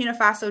that Burkina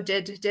Faso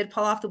did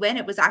pull off the win.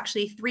 It was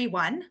actually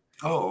 3-1.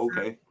 Oh,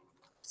 okay.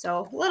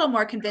 So a little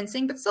more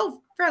convincing, but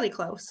still fairly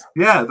close.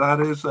 Yeah, that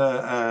is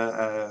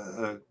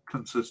a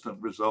consistent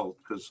result,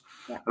 because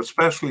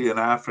especially in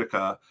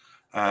Africa,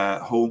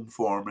 home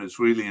form is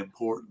really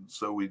important.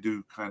 So we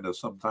do kind of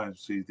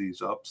sometimes see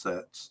these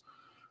upsets.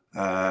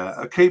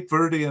 Cape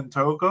Verde and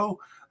Togo,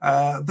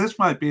 this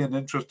might be an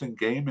interesting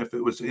game if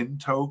it was in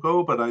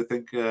Togo, but I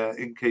think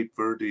in Cape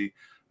Verde,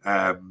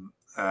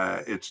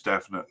 it's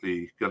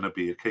definitely going to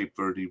be a Cape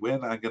Verde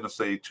win. I'm going to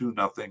say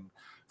 2-0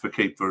 for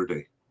Cape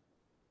Verde.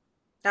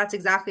 That's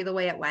exactly the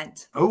way it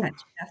went. Oh,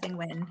 2-0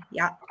 win.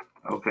 Yeah.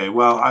 Okay.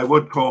 Well, I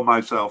would call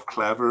myself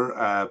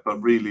clever,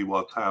 but really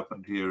what's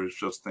happened here is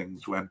just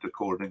things went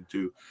according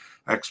to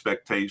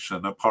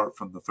expectation. Apart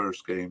from the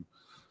first game,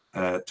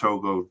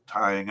 Togo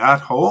tying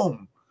at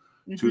home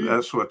to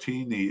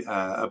Eswatini,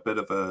 a bit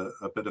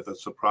of a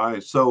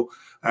surprise. So,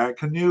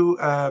 can you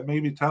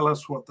maybe tell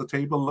us what the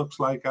table looks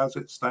like as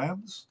it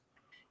stands?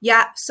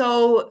 Yeah.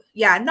 So,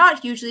 not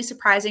hugely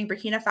surprising.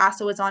 Burkina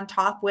Faso is on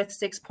top with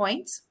 6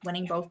 points,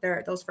 winning both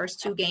those first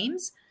two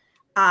games.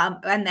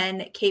 And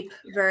then Cape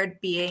Verde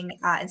being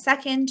in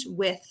second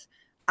with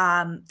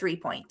 3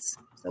 points.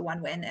 So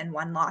 1 win and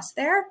 1 loss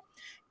there.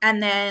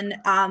 And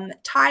then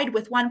tied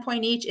with 1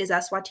 point each is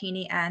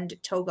Eswatini and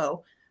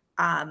Togo.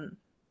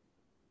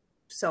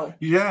 So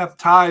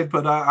tied,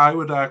 but I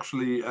would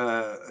actually,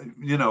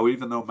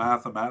 even though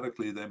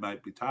mathematically they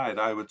might be tied,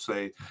 I would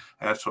say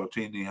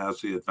Eswatini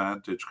has the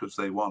advantage because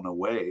they won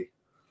away.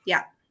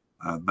 Yeah.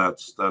 And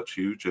that's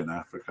huge in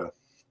Africa.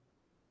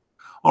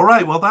 All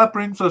right, well, that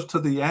brings us to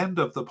the end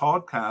of the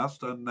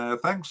podcast. And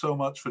thanks so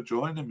much for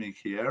joining me,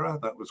 Kiera.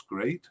 That was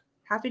great.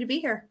 Happy to be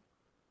here.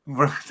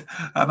 Right.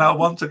 And I'll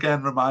once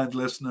again remind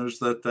listeners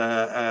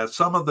that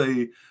some of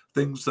the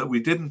things that we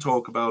didn't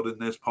talk about in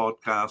this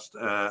podcast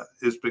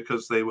is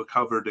because they were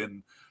covered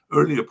in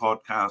earlier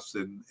podcasts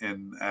in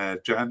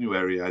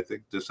January, I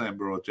think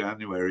December or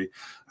January.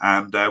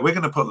 And we're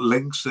going to put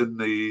links in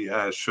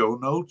the show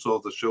notes or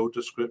the show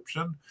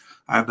description,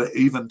 and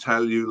even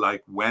tell you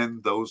like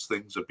when those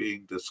things are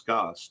being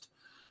discussed,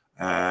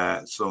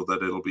 so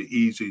that it'll be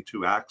easy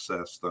to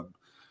access them.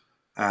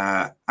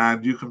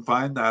 And you can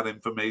find that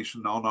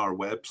information on our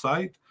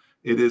website.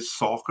 It is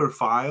Soccer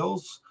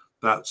Files.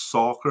 That's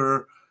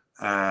Soccer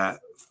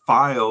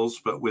Files,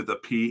 but with a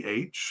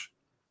PH.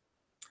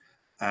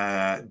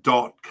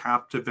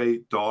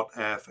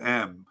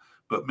 .captivate.fm.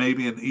 But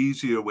maybe an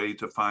easier way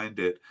to find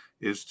it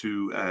is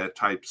to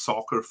type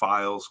Soccer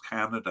Files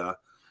Canada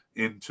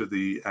into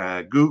the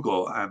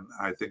Google, and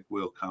I think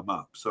we'll come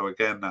up. So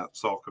again, that's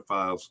Soccer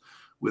Files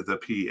with a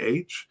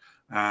PH.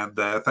 And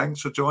thanks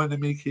for joining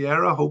me,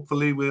 Kiera.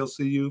 Hopefully we'll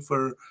see you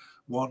for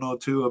one or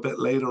two a bit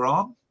later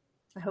on.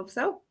 I hope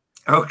so.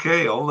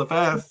 Okay, all the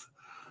best.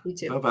 You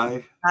too.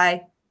 Bye-bye.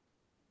 Bye.